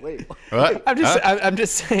 Wait. What? I'm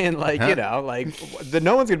just saying, like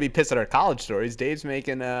no one's gonna be pissed at our college stories. Dave's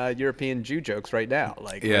making European Jew jokes right now.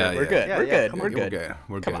 Like we're good.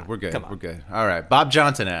 We're good. All right. Bob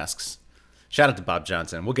Johnson asks. Shout out to Bob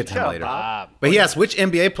Johnson. We'll get to him later. But he asks, which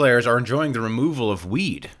NBA players are enjoying the removal of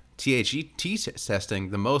weed, THC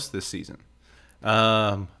testing the most this season?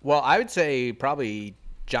 Well, I would say probably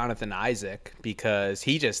Jonathan Isaac, because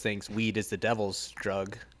he just thinks weed is the devil's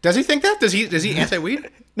drug. Does he think that? Does he anti-weed?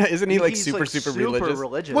 No, isn't he like super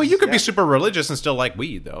religious? Well, you could be super religious and still like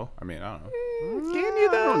weed, though. I mean, I don't know. Can you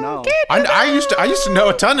though? No. I used to know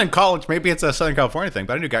a ton in college. Maybe it's a Southern California thing,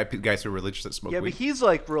 but I knew guys who were religious that smoke weed. Yeah, but he's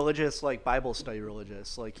like religious, like Bible study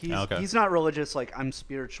religious. Like he's not religious like I'm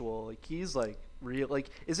spiritual. Like he's like real. Like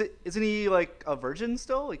isn't he like a virgin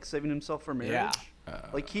still? Like saving himself for marriage? Yeah.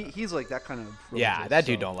 Like he's like that kind of religious, yeah, that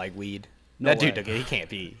dude don't like weed. That way. dude, he can't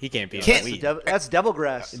be in Can't- the weed. That's devil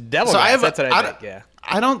grass. Devil So grass, I have a- that's what I I think. don't- Yeah.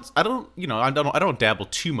 I don't dabble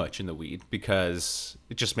too much in the weed because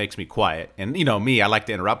it just makes me quiet. And me, I like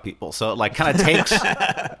to interrupt people, so it like kind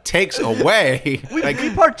of takes away.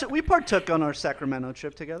 We partook on our Sacramento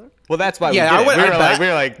trip together. Well, that's why Yeah, we did it. I- We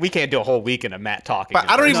were like, we can't do a whole weekend of Matt talking. But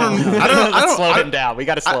I don't even. Let's slow him down. We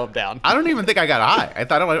got to slow him down. I don't even think I got high. I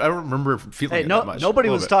don't remember feeling Hey, it that much. nobody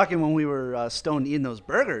A was little bit. talking when we were stoned eating those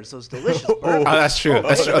burgers, those delicious burgers. Oh, that's true.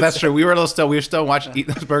 That's true. We were still watching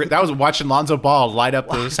eating those burgers. That was watching Lonzo Ball light up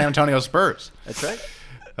the San Antonio Spurs. That's right.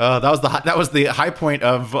 That was the high point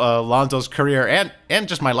of Lonzo's career and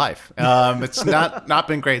just my life. It's not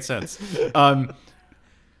been great since.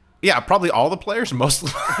 Yeah, probably all the players, most of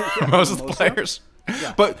the players.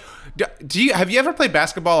 Yeah. But have you ever played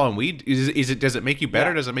basketball on weed? Does it make you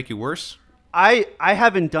better? Yeah. Does it make you worse? I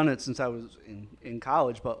haven't done it since I was in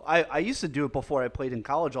college, but I used to do it before I played in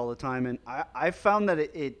college all the time, and I found that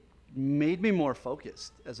it made me more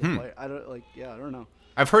focused as a player. I don't know.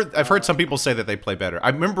 I've heard some people say that they play better. I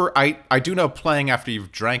remember I do know playing after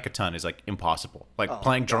you've drank a ton is like impossible. Like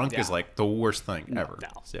playing drunk is like the worst thing ever.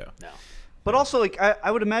 No. But also, like I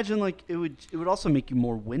would imagine, like it would also make you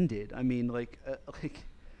more winded. I mean, like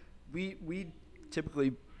we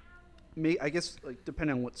typically I guess, like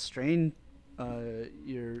depending on what strain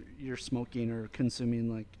you're smoking or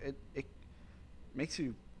consuming, like it makes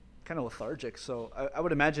you kind of lethargic. So I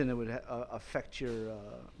would imagine it would affect your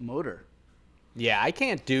motor. Yeah, I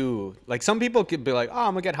can't do like some people could be like, oh,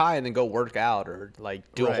 I'm gonna get high and then go work out or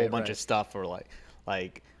like do a whole bunch of stuff or like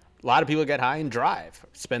a lot of people get high and drive,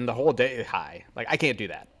 spend the whole day high. Like I can't do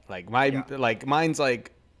that. Like mine's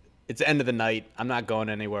like it's the end of the night. I'm not going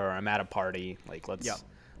anywhere. Or I'm at a party. Like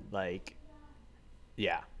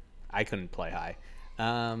I couldn't play high.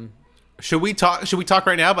 Should we talk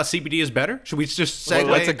right now about CBD is better? Should we just segue?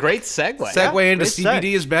 Well, that's a great segue. Segue into great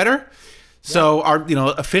CBD seg. is better. So our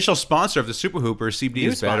official sponsor of the Super Hoopers, CBD New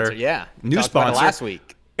is better. sponsor, yeah. New Talked about it sponsor last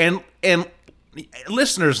week. And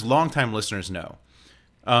listeners, longtime listeners know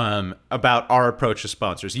about our approach to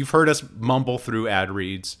sponsors. You've heard us mumble through ad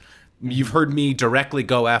reads. You've heard me directly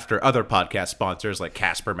go after other podcast sponsors like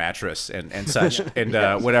Casper Mattress and such and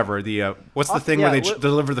whatever. What's the thing where they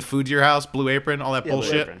deliver the food to your house? Blue Apron, all that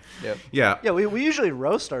bullshit. Apron. Yep. Yeah. Yeah, we usually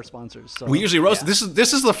roast our sponsors. So. We usually roast. Yeah.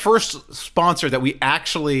 This is the first sponsor that we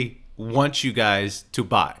actually want you guys to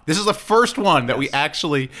buy. This is the first one that we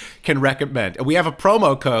actually can recommend. And we have a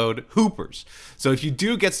promo code Hoopers. So if you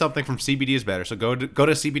do get something from CBD is Better, so go to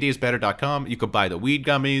cbdisbetter.com. You could buy the weed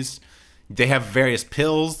gummies. They have various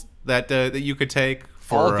pills that you could take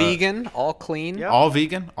for all vegan, all clean. Yeah. all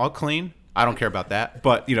vegan, all clean. I don't care about that,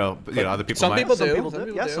 but other people some might. people Some do. people Some do.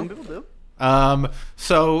 people Yeah, do. some people do.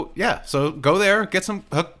 So go there, get some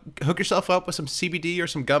hook yourself up with some CBD or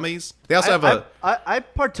some gummies. They also have I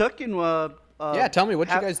partook in. Yeah, tell me what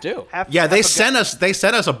you guys do. they sent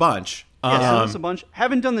us a bunch. Yeah, sent us a bunch.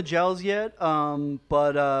 Haven't done the gels yet,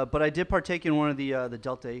 but I did partake in one of the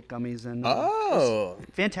Delta 8 gummies, and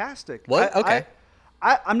it's fantastic. What? Okay.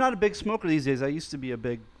 I'm not a big smoker these days. I used to be a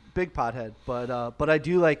big pothead, but I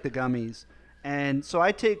do like the gummies, and so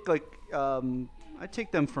I take I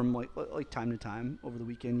take them from like time to time over the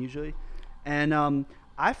weekend usually, and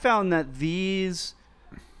I found that these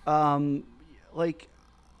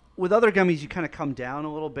with other gummies you kind of come down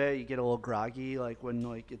a little bit, you get a little groggy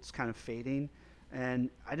when it's kind of fading, and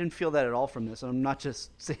I didn't feel that at all from this. And I'm not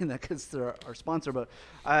just saying that because they're our sponsor, but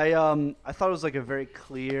I thought it was like a very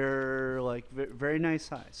clear, very nice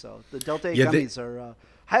high. So the Delta 8 gummies are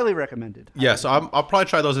highly recommended. Yeah, so I'll probably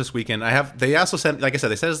try those this weekend. They also sent, like I said,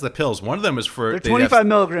 they sent us the pills. One of them is for... They're 25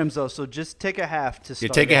 milligrams though, so just take a half to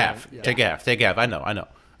start. Take a half. Yeah. Take a half. I know.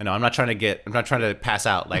 I'm not trying to pass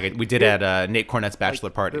out like we did at Nate Cornett's bachelor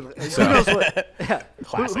party. So. Who knows what? Yeah.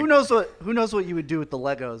 Who knows what you would do with the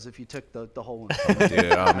Legos if you took the whole one?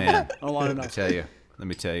 Dude, oh man. I don't want to know. Let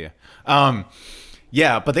me tell you.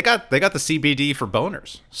 Yeah, but they got the CBD for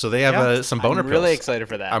boners, so they have some boner pills. I'm really excited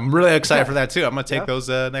for that. I'm really excited for that too. I'm gonna take those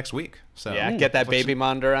next week. So get that baby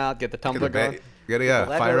monitor out, get the tumbler going.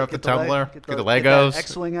 Fire up the tumbler, get the Legos, get that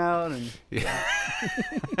X-wing out, and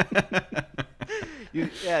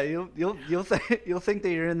you'll think that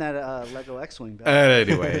you're in that Lego X-wing.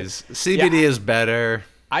 Anyways, CBD is better.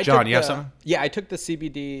 John, you have something? Yeah, I took the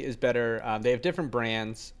CBD is better. They have different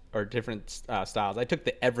brands or different styles. I took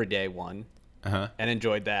the everyday one. And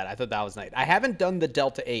enjoyed that. I thought that was nice. I haven't done the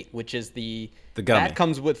Delta 8, which is the gummy. That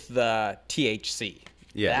comes with the THC.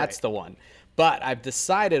 Yeah, that's the one. But I've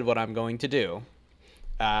decided what I'm going to do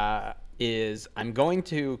is I'm going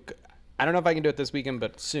to. I don't know if I can do it this weekend,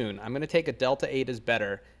 but soon I'm going to take a Delta 8 is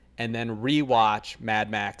better and then rewatch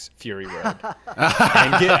Mad Max Fury Road.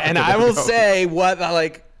 and I will say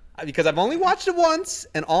because I've only watched it once,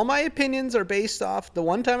 and all my opinions are based off the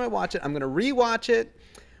one time I watch it. I'm going to rewatch it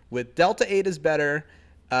with Delta 8 is better,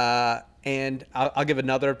 and I'll give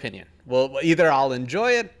another opinion. Well, either I'll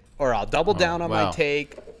enjoy it or I'll double down on my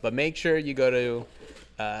take, but make sure you go to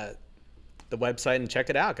the website and check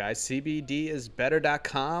it out, guys.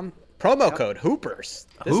 CBDisbetter.com. Promo code Hoopers.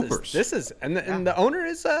 This is and the owner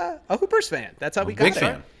is a Hoopers fan. That's how we got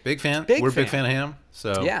there. Big fan. We're a big fan of him.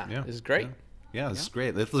 So yeah, this is great. Yeah, this is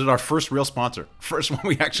great. This is our first real sponsor. First one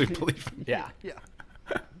we actually believe in. Yeah.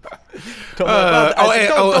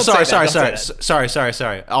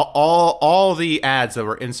 Sorry. All the ads that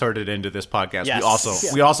were inserted into this podcast,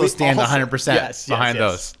 we also stand 100% behind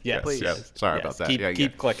those. Yes. Sorry about that.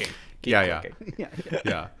 Keep clicking. Yeah.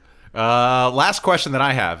 Last question that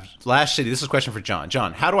I have. This is a question for John.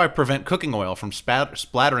 John, how do I prevent cooking oil from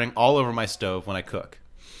splattering all over my stove when I cook?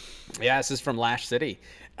 Yeah, this is from Lash City.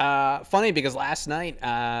 Funny because last night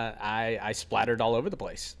I splattered all over the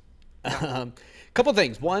place. Couple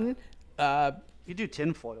things. One, you do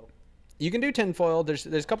tinfoil. You can do tinfoil. There's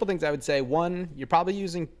a couple things I would say. One, you're probably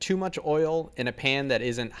using too much oil in a pan that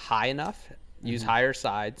isn't high enough. Use higher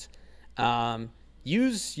sides.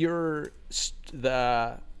 Use the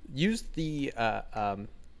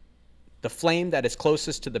flame that is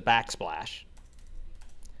closest to the backsplash,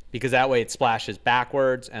 because that way it splashes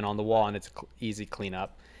backwards and on the wall, and it's easy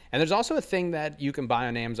cleanup. And there's also a thing that you can buy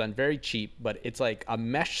on Amazon very cheap, but it's like a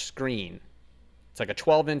mesh screen. It's like a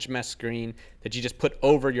 12-inch mesh screen that you just put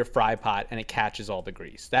over your fry pot, and it catches all the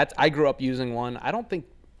grease. I grew up using one. I don't think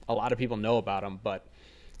a lot of people know about them, but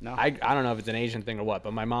I don't know if it's an Asian thing or what,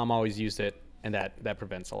 but my mom always used it, and that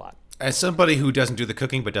prevents a lot. As somebody who doesn't do the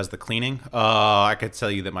cooking but does the cleaning, I could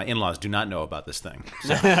tell you that my in-laws do not know about this thing.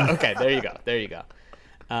 So. Okay, there you go.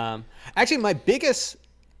 Actually, my biggest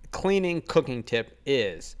cooking tip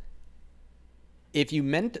is,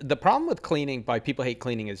 the problem with cleaning, why people hate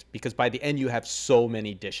cleaning, is because by the end you have so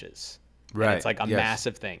many dishes. Right. And it's like a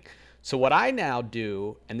massive thing. So what I now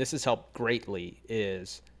do, and this has helped greatly,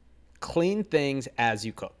 is clean things as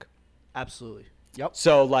you cook. Absolutely. Yep.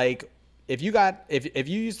 So like if you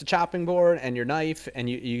use the chopping board and your knife and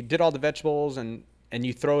you did all the vegetables and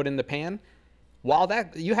you throw it in the pan,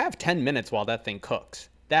 you have 10 minutes while that thing cooks.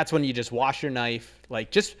 That's when you just wash your knife.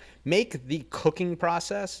 Like, just make the cooking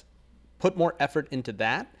process, put more effort into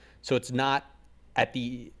that, so it's not at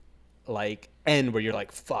the end where you're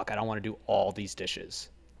like, fuck, I don't want to do all these dishes.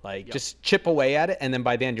 Just chip away at it, and then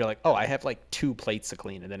by the end you're like, oh, I have 2 plates to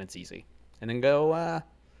clean, and then it's easy. And then go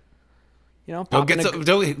Papa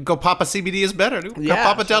CBD is better, dude.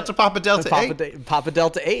 Papa Delta 8. Papa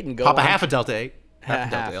Delta 8 and go. Papa half a Delta 8.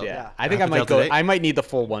 Half, yeah. I think I might need the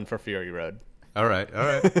full one for Fury Road. All right.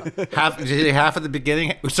 half at the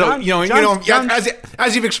beginning. So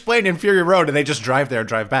as you've explained in Fury Road, and they just drive there and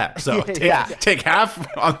drive back. So take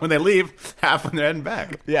half when they leave, half when they're heading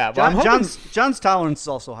back. Yeah, John's tolerance is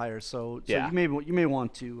also higher, so you may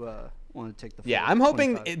want to take the full. Yeah, I'm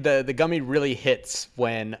hoping the gummy really hits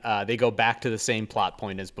when they go back to the same plot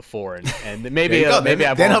point as before, and maybe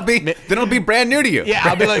it'll be brand new to you. Yeah,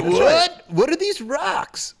 I'll be like, what? What are these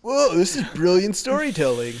rocks? Whoa, this is brilliant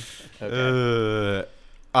storytelling. Okay.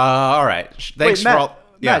 All right. Thanks, Matt,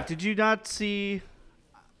 Matt, did you not see?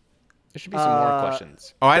 There should be some more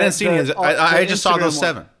questions. Oh, I didn't see any. I just saw those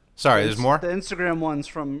 7. Sorry, there's more. The Instagram ones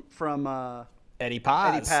from Eddie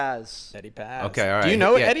Paz. Eddie Paz. Okay, all right. Do you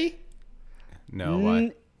know Eddie? No,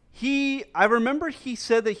 why? I remember he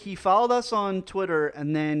said that he followed us on Twitter,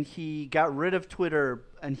 and then he got rid of Twitter,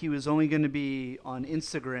 and he was only going to be on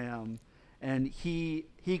Instagram, and he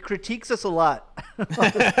critiques us a lot.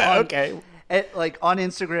 Okay. On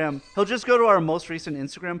Instagram, he'll just go to our most recent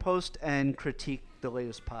Instagram post and critique the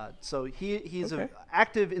latest pod. So he's an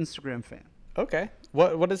active Instagram fan. Okay.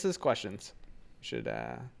 What is his questions? Should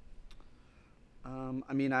I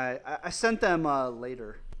sent them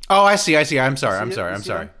later. Oh, I see. I'm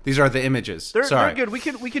sorry. These are the images. They're good. We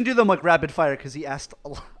can do them rapid fire because he asked a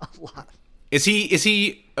lot. Is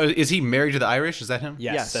he married to the Irish? Is that him?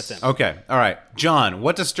 Yes, that's him. Okay. All right. John,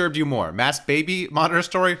 what disturbed you more? Matt's baby monitor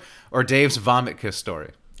story or Dave's vomit kiss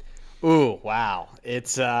story? Ooh, wow.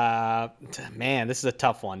 It's man, this is a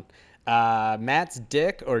tough one. Matt's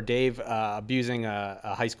dick or Dave abusing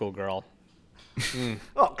a high school girl?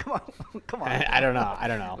 Oh, come on. I don't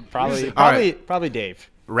know. Probably Dave.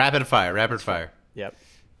 Rapid fire. Yep.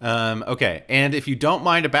 Okay, and if you don't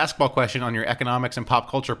mind a basketball question on your economics and pop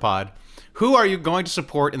culture pod, who are you going to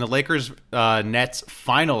support in the Lakers Nets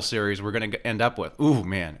final series we're going to end up with? Ooh,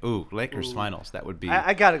 man. Ooh, Lakers finals. That would be...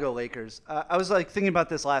 I got to go Lakers. I was like thinking about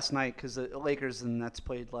this last night because the Lakers and Nets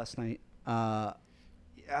played last night.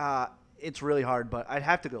 It's really hard, but I'd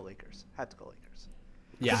have to go Lakers.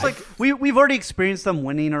 Yeah, It's like we've already experienced them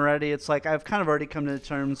winning already. It's like I've kind of already come to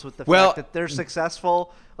terms with the fact that they're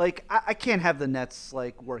successful. Like I can't have the Nets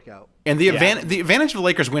like work out. And the advantage of the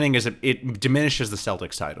Lakers winning is it diminishes the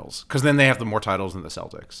Celtics titles because then they have the more titles than the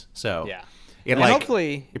Celtics. So it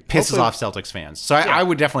pisses off Celtics fans. So I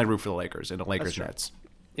would definitely root for the Lakers and the Lakers Nets.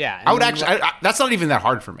 Yeah, I would actually. That's not even that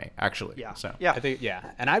hard for me, actually. Yeah. So I think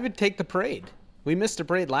and I would take the parade. We missed a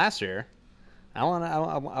parade last year. I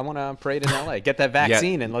want to parade in LA. Get that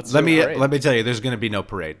vaccine and let's. Let me tell you, there's going to be no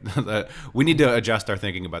parade. We need to adjust our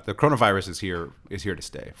thinking about the coronavirus is here to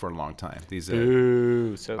stay for a long time. These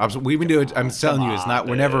we've been doing. I'm telling you, it's not.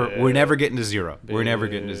 We're never getting to zero. We're never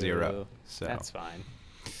getting to zero. So that's fine.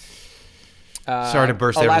 Sorry to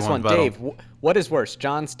burst everyone's last one, bubble. Dave. What is worse,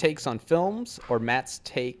 John's takes on films or Matt's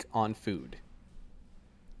take on food?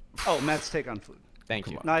 Oh, Matt's take on food. Thank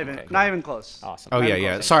you. Not even close. Awesome. Oh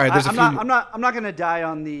yeah. Sorry, there's I'm not gonna die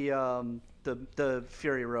on the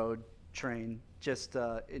Fury Road train just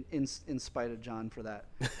in spite of John for that.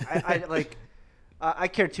 I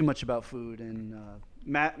care too much about food, and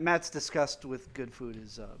Matt's disgust with good food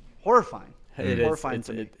is horrifying. It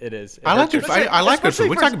is. I like good food. I like good food.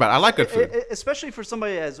 We're talking about. I like good food, especially for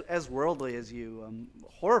somebody as worldly as you.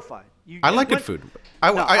 Horrified. I like good food.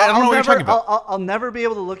 I don't know what you're talking about. I'll never be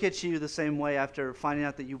able to look at you the same way after finding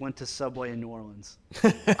out that you went to Subway in New Orleans.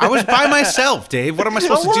 I was by myself, Dave. What am I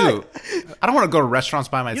supposed to do? I don't want to go to restaurants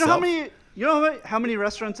by myself. You know how many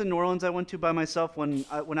restaurants in New Orleans I went to by myself when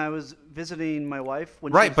I was visiting my wife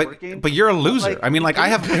when she was working? But you're a loser. I mean, I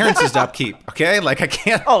have appearances to upkeep. Okay, I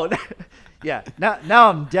can't. Oh, yeah. Now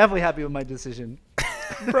I'm definitely happy with my decision.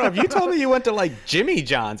 Bro, if you told me you went to Jimmy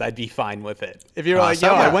John's, I'd be fine with it. If you're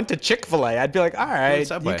I went to Chick-fil-A, I'd be like, all right,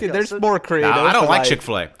 there's more creative. I don't like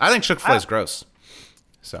Chick-fil-A. I think Chick-fil-A is gross.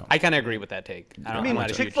 So I kind of agree with that take. I mean,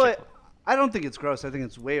 Chick-fil-A. I don't think it's gross. I think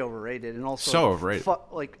it's way overrated, and also so overrated.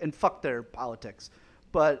 Fuck their politics.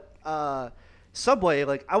 But Subway,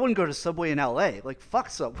 I wouldn't go to Subway in LA. Fuck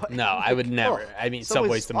Subway. No, I would never. I mean,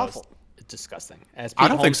 Subway's the most disgusting. I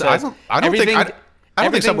don't think so. I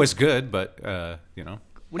don't think Subway's good, but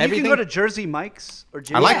When you can go to Jersey Mike's or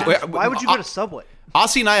Jimmy John's, why would you go to Subway?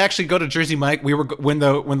 Aussie and I actually go to Jersey Mike. We were when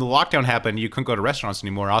the lockdown happened, you couldn't go to restaurants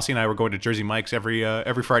anymore. Aussie and I were going to Jersey Mike's every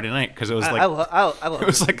Friday night because it was I love it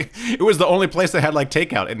was it was the only place that had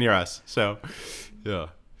takeout near us. So, yeah.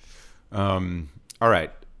 All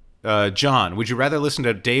right, John, would you rather listen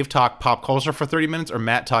to Dave talk pop culture for 30 minutes or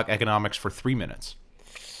Matt talk economics for 3 minutes?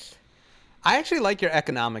 I actually like your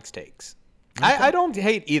economics takes. Okay. I don't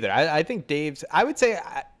hate either. I think Dave's, I would say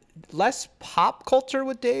less pop culture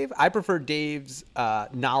with Dave. I prefer Dave's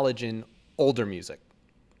knowledge in older music,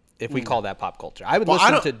 if we call that pop culture. I would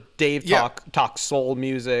listen to Dave talk soul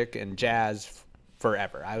music and jazz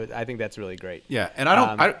forever. I think that's really great. Yeah, and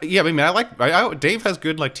I Dave has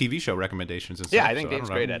good TV show recommendations and stuff. Yeah, I think Dave's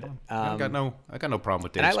great at it. I got no problem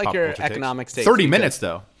with Dave's and I like pop your culture economics takes. 30 minutes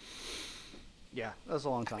though. Yeah, that was a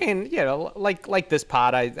long time. And like this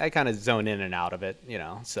pod, I kind of zone in and out of it,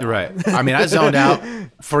 So. Right. I mean, I zoned out.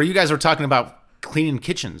 For you guys were talking about cleaning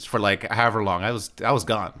kitchens for however long. I was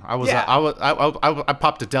gone. I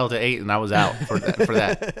popped a Delta 8 and I was out for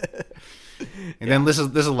that. And then this is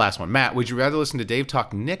the last one. Matt, would you rather listen to Dave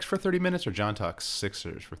talk Knicks for 30 minutes or John talk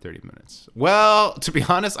Sixers for 30 minutes? Well, to be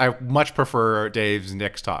honest, I much prefer Dave's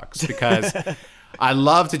Knicks talks because I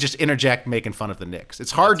love to just interject making fun of the Knicks.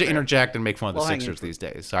 It's hard to interject and make fun of the Sixers these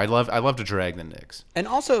days. So I love to drag the Knicks. And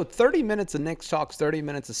also 30 minutes of Knicks talks, 30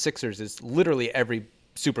 minutes of Sixers is literally every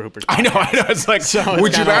Super Hoopers podcast. I know. It's like, so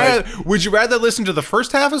would you rather listen to the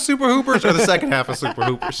first half of Super Hoopers or the second half of Super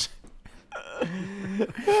Hoopers?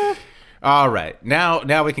 All right.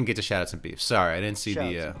 Now we can get to shout-outs and beefs. Sorry, I didn't see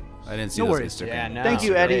those Instagram. Yeah, no, thank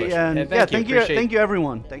you, Eddie. And thank you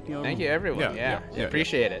everyone. Thank you everyone. Yeah.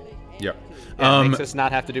 Appreciate it. Yeah. It makes us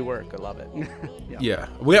not have to do work. I love it. Yeah.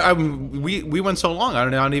 We went so long. I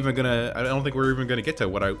don't think we're even gonna get to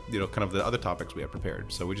what kind of the other topics we have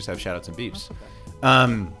prepared. So we just have shout-outs and beefs.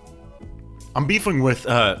 Okay. I'm beefing with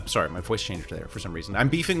sorry, my voice changed there for some reason. I'm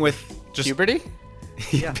beefing with just puberty.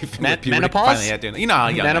 Yeah. Menopause?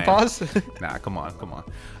 Menopause? Nah, come on.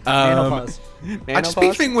 Menopause. I'm just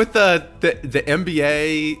beefing with the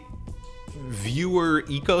NBA viewer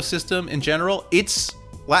ecosystem in general. It's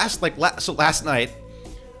last night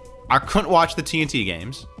I couldn't watch the TNT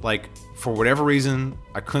games for whatever reason,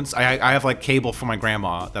 I couldn't. I have like cable for my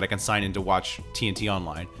grandma that I can sign in to watch TNT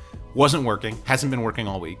online. Wasn't working. Hasn't been working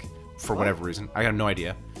all week for whatever reason. I have no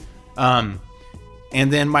idea. And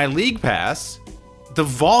then my League Pass, the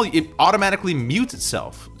volume, it automatically mutes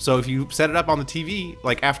itself. So if you set it up on the TV,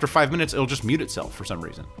 like after 5 minutes, it'll just mute itself for some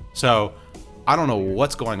reason. So I don't know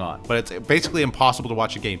what's going on, but it's basically impossible to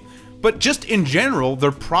watch a game. But just in general,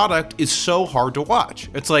 their product is so hard to watch.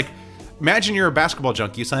 It's like, imagine you're a basketball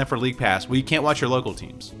junkie, you sign up for League Pass, well, you can't watch your local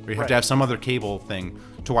teams. Or you have to have some other cable thing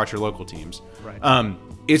to watch your local teams. Right.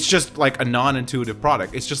 It's just like a non-intuitive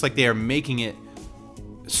product. It's just like they are making it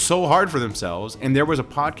so hard for themselves. And there was a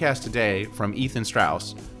podcast today from Ethan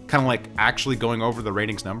Strauss, kind of like actually going over the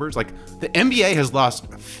ratings numbers. Like the NBA has lost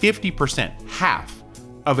 50%, half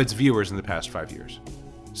of its viewers in the past 5 years.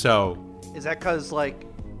 So is that because like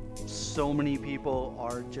so many people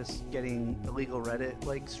are just getting illegal Reddit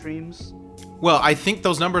like streams? Well, I think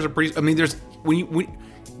those numbers are pretty. I mean, there's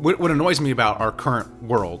what annoys me about our current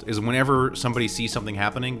world is whenever somebody sees something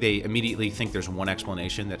happening, they immediately think there's one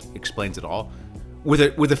explanation that explains it all. With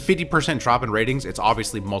a 50% drop in ratings, it's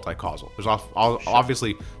obviously multi-causal. There's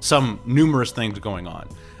obviously some numerous things going on,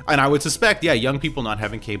 and I would suspect, young people not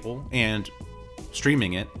having cable and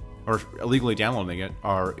streaming it or illegally downloading it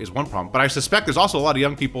is one problem. But I suspect there's also a lot of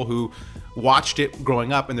young people who watched it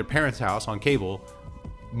growing up in their parents' house on cable,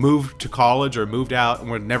 moved to college or moved out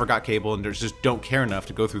and never got cable, and just don't care enough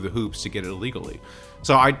to go through the hoops to get it illegally.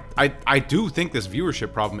 So I do think this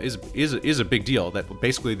viewership problem is a big deal, that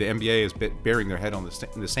basically the NBA is burying their head in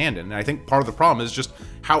the sand in. And I think part of the problem is just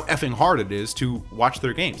how effing hard it is to watch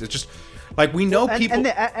their games. It's just like we know people,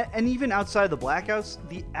 and even outside the blackouts,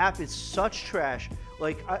 the app is such trash.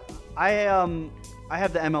 Like I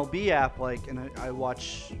have the MLB app, like, and I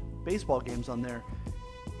watch baseball games on there.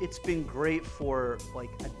 It's been great for like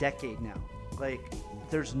a decade now. Like,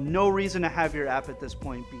 there's no reason to have your app at this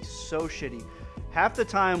point be so shitty. Half the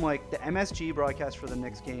time, like the MSG broadcast for the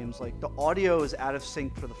Knicks games, like the audio is out of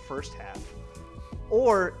sync for the first half,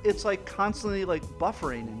 or it's like constantly like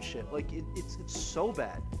buffering and shit. Like it's so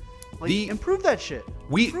bad. Like, improve that shit.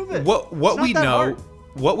 Improve it.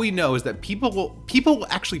 What we know is that people will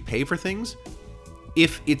actually pay for things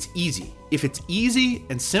if it's easy. If it's easy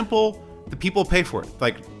and simple, the people pay for it.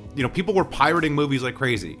 Like, people were pirating movies like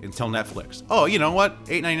crazy until Netflix. Oh, you know what?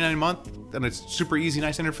 $8.99 a month, and it's super easy,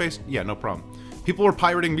 nice interface. Yeah, no problem. People were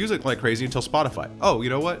pirating music like crazy until Spotify. Oh, you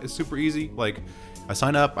know what? It's super easy. Like, I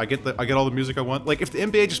sign up, I get all the music I want. Like, if the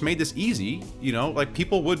NBA just made this easy, like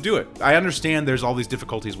people would do it. I understand there's all these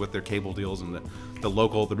difficulties with their cable deals and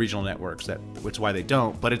the regional networks, which is why they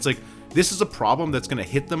don't. But it's like, this is a problem that's going to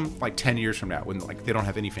hit them like 10 years from now when like they don't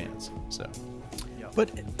have any fans. So. But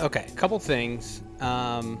okay, a couple things.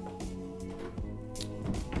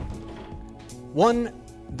 One,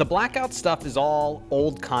 the blackout stuff is all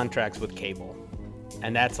old contracts with cable,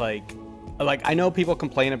 and that's like I know people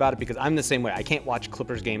complain about it because I'm the same way. I can't watch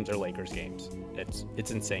Clippers games or Lakers games. It's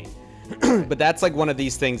insane. But that's like one of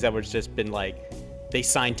these things that was just been like, they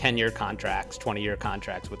signed 10-year contracts, 20-year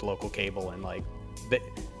contracts with local cable, and like,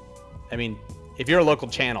 if you're a local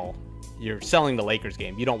channel, you're selling the Lakers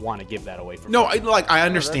game. You don't want to give that away for free. No, I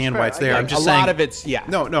understand why it's there. I'm just saying a lot of it's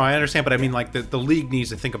No, I understand, but I mean, like the league needs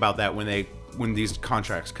to think about that when these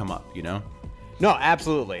contracts come up. No,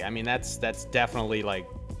 absolutely. I mean, that's definitely like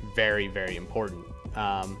very, very important.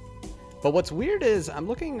 But what's weird is I'm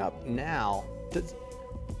looking up now.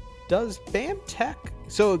 Does BAM Tech?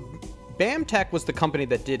 So BAM Tech was the company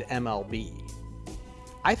that did MLB.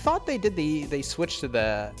 I thought they switched to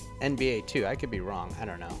the NBA too. I could be wrong. I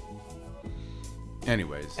don't know.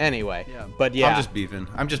 Anyway. Yeah. But yeah. I'm just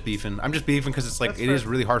beefing because it's like, it is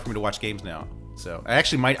really hard for me to watch games now. So I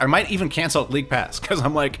might even cancel League Pass because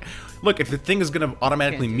I'm like, look, if the thing is going to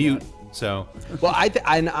automatically mute. So. Well,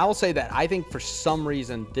 I'll say that I think for some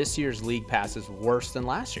reason this year's League Pass is worse than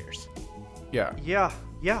last year's. Yeah.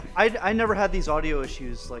 Yeah. I never had these audio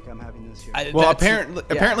issues like I'm having this year.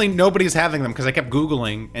 Apparently nobody's having them because I kept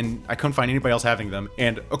Googling and I couldn't find anybody else having them.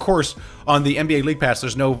 And of course, on the NBA League Pass,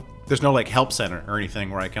 there's no like help center or anything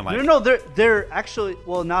where I can like. No, they're actually,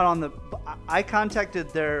 well, not on the. I contacted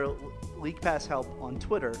their League Pass help on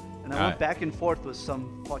Twitter, and I went back and forth with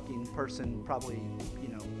some fucking person, probably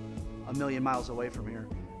a million miles away from here,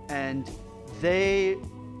 and they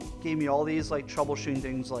gave me all these like troubleshooting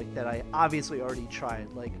things like that I obviously already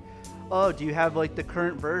tried, like, oh, do you have like the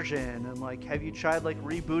current version, and like, have you tried like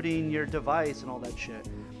rebooting your device and all that shit.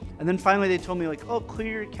 And then finally they told me like, oh,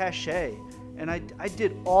 clear your cache, and I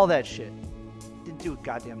did all that shit, didn't do a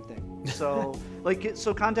goddamn thing. So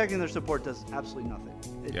so contacting their support does absolutely nothing.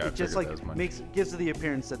 It just like gives the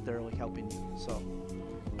appearance that they're like helping you. So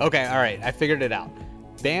Okay, all right. I figured it out.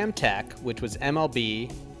 BAM Tech, which was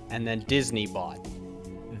MLB, and then Disney bought.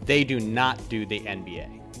 They do not do the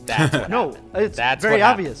NBA. That's what No, happened. it's That's very what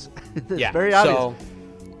happened. obvious. It's Yeah, very obvious. so-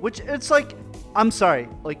 Which it's like, I'm sorry,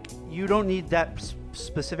 like you don't need that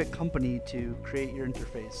specific company to create your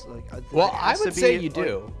interface. Like, Well, it I has to would be, say you like-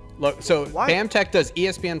 do. Look, so Why? BAM Tech does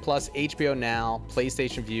ESPN Plus, HBO Now,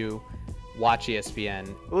 PlayStation View, Watch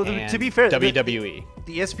ESPN, Well, and to be fair, WWE.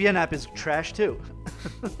 The ESPN app is trash too.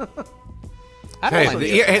 I don't Hey, mind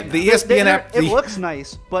the ESPN. ESPN app. It looks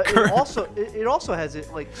nice, but it also has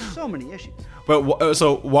like so many issues. But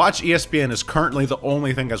so Watch ESPN is currently the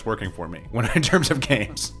only thing that's working for me when in terms of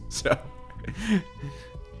games. So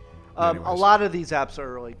A Anyways. lot of these apps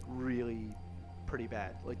are like really pretty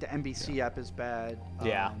bad. Like the NBC app is bad.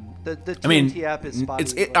 Yeah. The TNT I mean, app is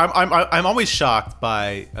spotty. I'm always shocked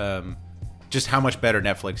by just how much better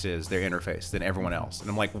Netflix is, their interface, than everyone else. And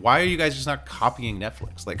I'm like, why are you guys just not copying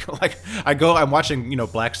Netflix? Like I'm watching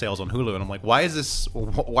Black Sails on Hulu, and I'm like, why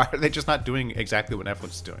are they just not doing exactly what Netflix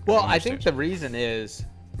is doing? Well, don't I think understand. the reason is,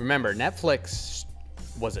 remember, Netflix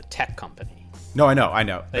was a tech company. No, I know.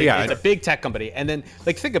 Like, Yeah, it's a big tech company. And then,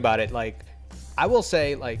 like, think about it. Like, I will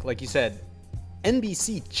say, like you said,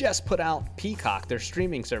 NBC just put out Peacock, their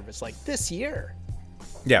streaming service, like this year.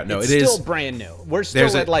 yeah. No, It's it is still brand new. We're still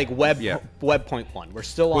There's at a- like web yeah. point one. We're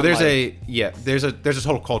still on. Well, there's like, there's a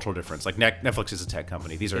total cultural difference. Like Netflix is a tech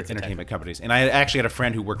company; these are It's a tech entertainment companies. And I actually had a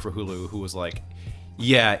friend who worked for Hulu who was like,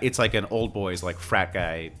 "Yeah, it's like an old boys like frat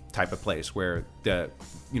guy type of place where the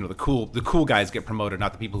cool guys get promoted,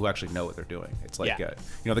 not the people who actually know what they're doing. It's like Yeah.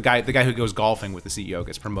 the guy who goes golfing with the CEO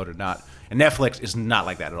gets promoted, not. And Netflix is not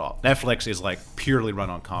like that at all. Netflix is like purely run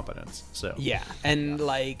on competence. So Yeah, and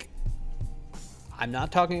like, I'm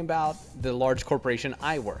not talking about the large corporation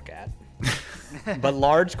I work at, but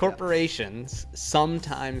large corporations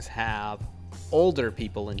sometimes have older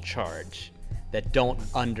people in charge that don't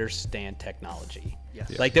understand technology.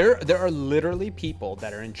 Yes. Like there are literally people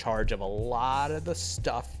that are in charge of a lot of the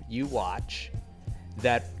stuff you watch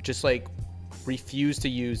that just like refuse to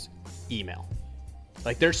use email.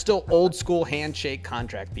 Like they're still old school handshake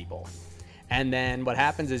contract people. And then what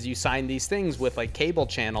happens is you sign these things with like cable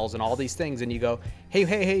channels and all these things, and you go, hey,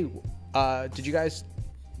 did you guys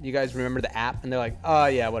remember the app? And they're like, oh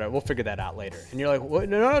yeah, whatever, we'll figure that out later. And you're like, what?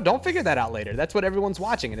 No, don't figure that out later. That's what everyone's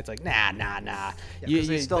watching. And it's like, nah. 'cause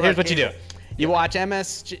they still Here's have what you do. cable. You watch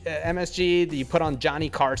MSG, you put on Johnny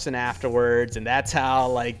Carson afterwards, and that's how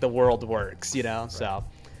like the world works, So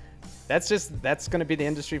that's going to be the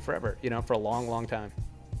industry forever, for a long, long time.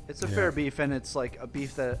 It's a fair beef, and it's like a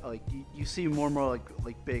beef that like you see more and more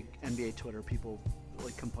like big NBA Twitter people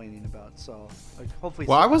like complaining about. So like hopefully,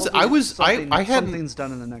 Well, I hadn't- something's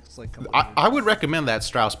done in the next like couple of years. I would recommend that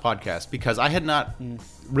Strauss podcast because I had not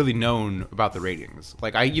really known about the ratings.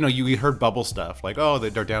 Like you heard bubble stuff, like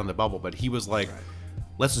they're down in the bubble, but he was like,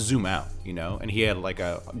 let's zoom out, and he had like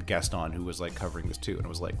a guest on who was like covering this too, and it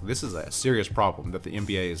was like, this is a serious problem that the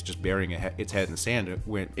NBA is just burying its head in the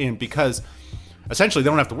sand because essentially they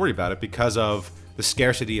don't have to worry about it because of the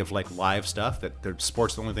scarcity of like live stuff. That their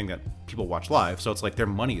sports the only thing that people watch live, so it's like their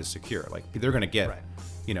money is secure. Like they're gonna get.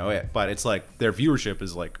 But it's like their viewership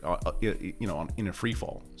is like, in a free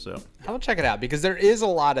fall. So I'll check it out because there is a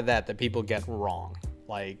lot of that people get wrong.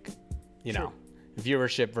 Like,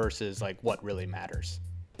 viewership versus like what really matters.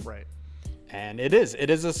 Right. And it is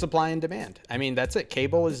a supply and demand. I mean, that's it.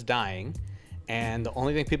 Cable is dying, and the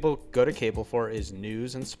only thing people go to cable for is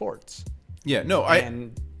news and sports. yeah, no,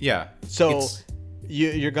 So it's-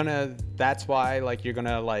 that's why like you're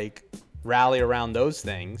gonna like rally around those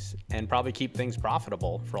things and probably keep things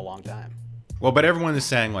profitable for a long time. Well, but everyone is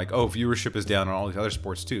saying like, viewership is down on all these other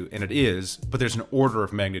sports too, and it is. But there's an order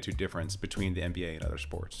of magnitude difference between the NBA and other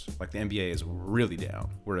sports. Like the NBA is really down,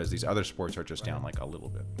 whereas these other sports are just down like a little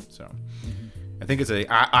bit. So, I think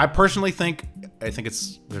I personally think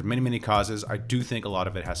there's many causes. I do think a lot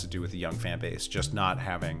of it has to do with the young fan base just not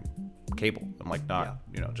having cable. I'm like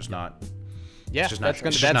just not. Yeah, just not- that's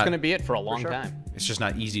it's just not- gonna be it for a long sure. time. It's just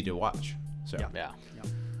not easy to watch. So Yeah.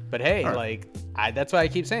 But hey, All right. that's why I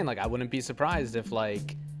keep saying, like, I wouldn't be surprised if,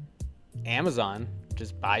 like, Amazon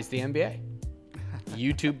just buys the NBA.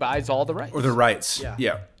 YouTube buys all the rights. or the rights.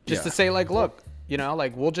 Yeah. Just to say, like, look,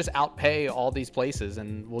 like, we'll just outpay all these places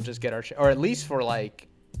and we'll just get our share. Or at least for, like,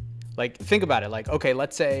 think about it. Like, okay,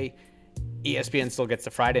 let's say ESPN still gets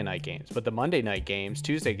the Friday night games, but the Monday night games,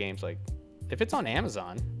 Tuesday games, like, if it's on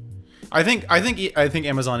Amazon, I think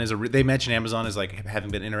Amazon they mention Amazon as like having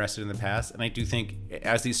been interested in the past, and I do think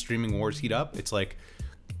as these streaming wars heat up, it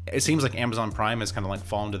seems like Amazon Prime has kind of like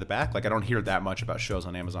fallen to the back. Like I don't hear that much about shows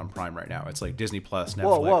on Amazon Prime right now. It's like Disney Plus,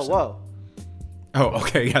 Netflix. Whoa. Oh,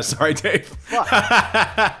 okay. Yeah, sorry, Dave. Fuck.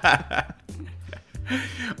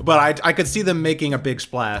 But I could see them making a big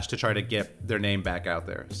splash to try to get their name back out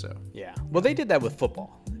there. So Yeah. Well, they did that with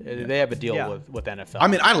football. They have a deal Yeah. with NFL. I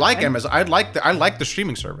mean, I like Amazon. I like the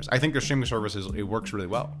streaming service. I think their streaming service it works really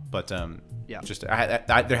well. But Yeah. just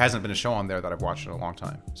there hasn't been a show on there that I've watched in a long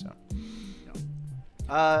time. So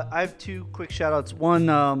I have two quick shout outs.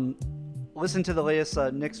 One, listen to the latest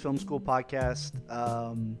Knicks Film School podcast.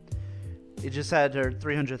 It just had their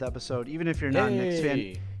 300th episode. Even if you're not a Knicks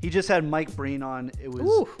fan, he just had Mike Breen on. It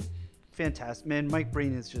was fantastic. Man, Mike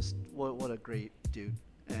Breen is just what a great dude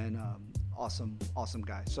and awesome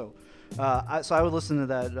guy. So I would listen to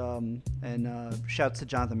that and shouts to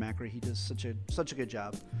Jonathan Macri. He does such a good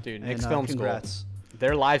job. Dude, And, Knicks Film congrats. School.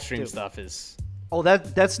 Their live stream Dude. stuff is... Oh,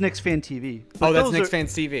 that's Knicks Fan TV. But Oh, that's those Knicks are-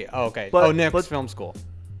 Fans TV. Oh, okay. but- Knicks but- Film School.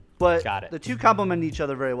 But Got it. the two complement each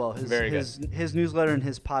other very well. Very good. His newsletter and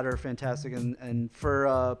his pod are fantastic, and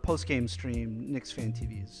for post game stream, Knicks Fan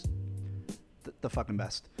TV is the fucking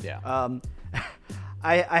best. Yeah.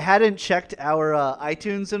 I hadn't checked our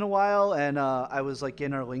iTunes in a while, and I was like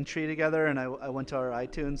in our link tree together, and I went to our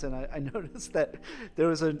iTunes, and I noticed that there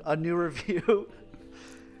was a new review.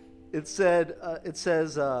 It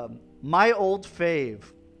says my old fave,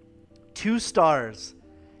 2 stars.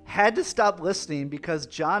 Had to stop listening because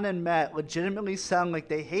John and Matt legitimately sound like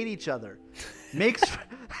they hate each other.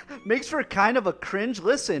 Makes for kind of a cringe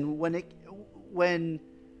listen when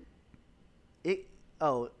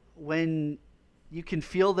you can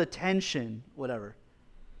feel the tension, whatever.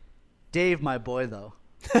 Dave, my boy, though.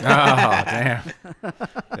 oh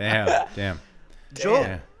damn.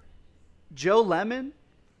 Joe Lemon.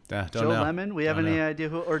 Don't Joe know. Lemon. We have Don't any know. idea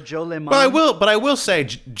who? Or Joe Lemon? But I will say,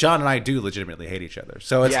 John and I do legitimately hate each other.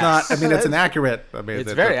 So it's Yes. not. I mean, it's an accurate. I mean,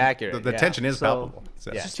 It's very accurate, The yeah. tension is So- palpable.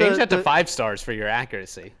 So. Yeah. Just Change that to the- 5 stars for your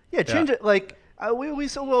accuracy. Yeah, change it. Like we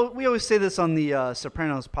always say this on the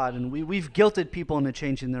Sopranos pod, and we've guilted people into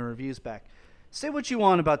changing their reviews back. Say what you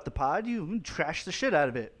want about the pod, you trash the shit out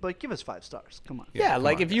of it, but give us 5 stars. Come on. Yeah, come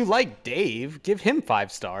like on, if you like Dave, give him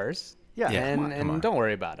 5 stars. Yeah, and come on, come on. don't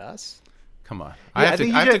worry about us. Come on. Yeah, I have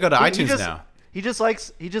think to. I he have to just- go to he iTunes just- now.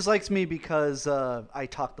 He just likes me because I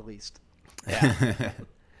talk the least.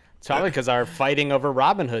 It's probably because our fighting over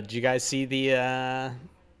Robin Hood. Did you guys see the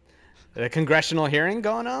congressional hearing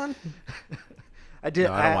going on? I did.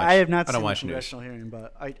 No, I don't watch- I have not I don't seen the watch news. congressional hearing,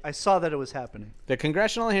 but I saw that it was happening. The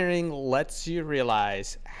congressional hearing lets you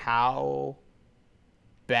realize how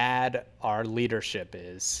bad our leadership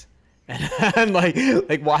is. And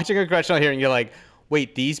like watching a congressional hearing, you're like,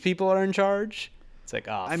 wait, these people are in charge? It's like,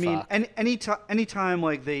 oh, I mean, fuck. anytime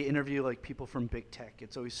like they interview like people from big tech,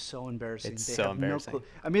 it's always so embarrassing. It's They so have no embarrassing. clue.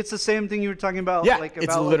 I mean, it's the same thing you were talking about. Yeah, like, it's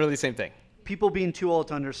about, literally the same thing. people being too old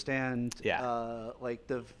to understand. Yeah. Like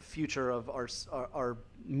the future of our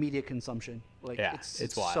media consumption. Like, Yeah, it's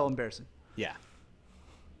it's so wild. embarrassing. Yeah.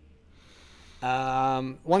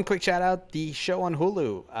 One quick shout out, the show on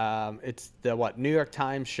Hulu. It's the New York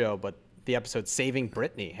Times show, but the episode Saving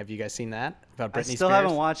Britney. Have you guys seen that? About Britney I still Spears?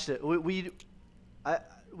 haven't watched it.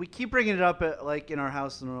 We keep bringing it up at, like in our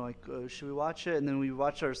house, and we're like, should we watch it? And then we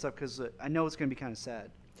watch our stuff because I know it's gonna be kind of sad.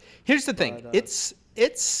 Here's the thing. But,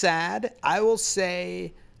 It's sad. I will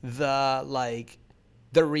say the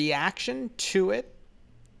reaction to it,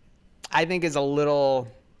 I think, is a little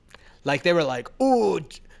like they were like, "Ooh,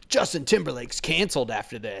 Justin Timberlake's canceled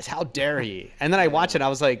after this. How dare he?" And then I watched it. And I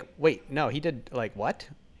was like, "Wait, no, he did like what?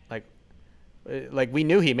 Like we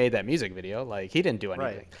knew he made that music video. Like he didn't do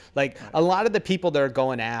anything. Like a lot of the people they're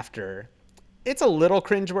going after, it's a little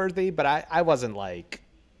cringeworthy, but I wasn't like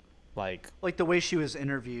the way she was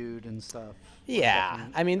interviewed and stuff. yeah.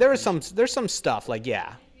 I mean, there's some stuff like,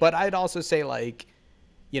 yeah, but I'd also say like,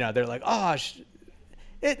 they're like, oh,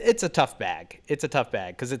 it's a tough bag. It's a tough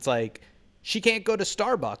bag because it's like she can't go to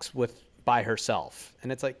Starbucks by herself,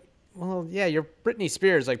 and it's like, well, yeah, you're Britney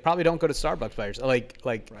Spears. Like, probably don't go to Starbucks by yourself.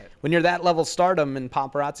 Like when you're that level stardom and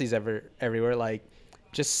paparazzi's everywhere, like,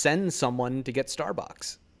 just send someone to get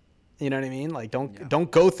Starbucks. You know what I mean? Like, don't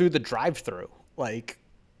go through the drive-through. Like,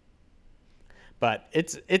 but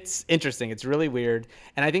it's interesting. It's really weird.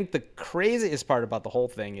 And I think the craziest part about the whole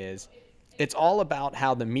thing is it's all about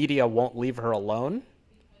how the media won't leave her alone.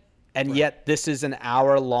 And yet this is an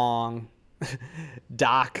hour-long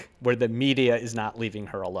doc where the media is not leaving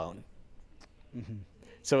her alone. Mm-hmm.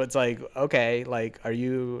 So it's like, okay, like, are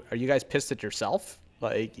you guys pissed at yourself?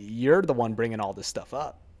 Like, you're the one bringing all this stuff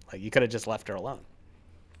up. Like, you could have just left her alone.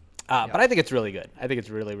 But I think it's really good. I think it's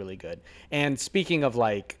really, really good. And speaking of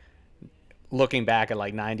like looking back at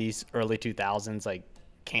like 90s, early 2000s, like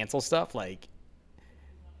cancel stuff, like,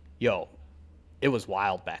 yo, it was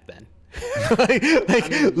wild back then. like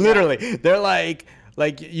literally, they're like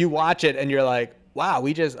you watch it and you're like, wow,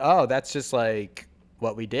 that's just like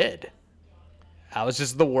what we did. That was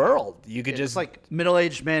just the world. You could just like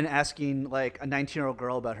middle-aged men asking like a 19-year-old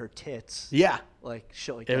girl about her tits. Yeah. Like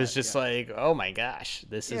shit like that. It was just like, oh my gosh,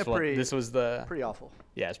 this was pretty awful.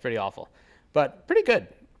 Yeah, it's pretty awful, but pretty good.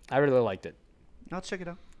 I really liked it. I'll check it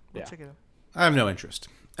out. Check it out. I have no interest.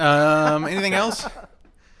 Anything else?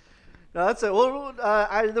 No, that's it. Well,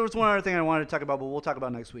 there was one other thing I wanted to talk about, but we'll talk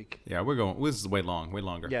about next week. Yeah, we're going. This is way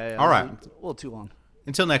longer. Yeah. All right. A little too long.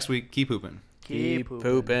 Until next week, keep pooping. Keep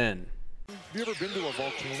pooping. Have you ever been to a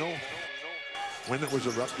volcano when it was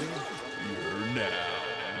erupting? You're now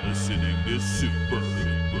listening to Super.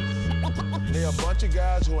 They're a bunch of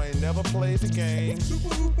guys who ain't never played the game.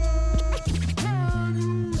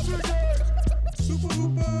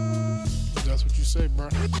 That's what you say, bro.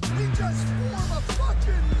 We just form a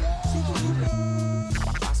fucking wall.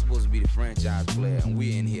 I'm supposed to be the franchise player, and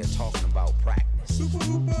we're in here talking about practice.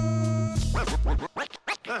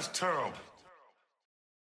 That's terrible.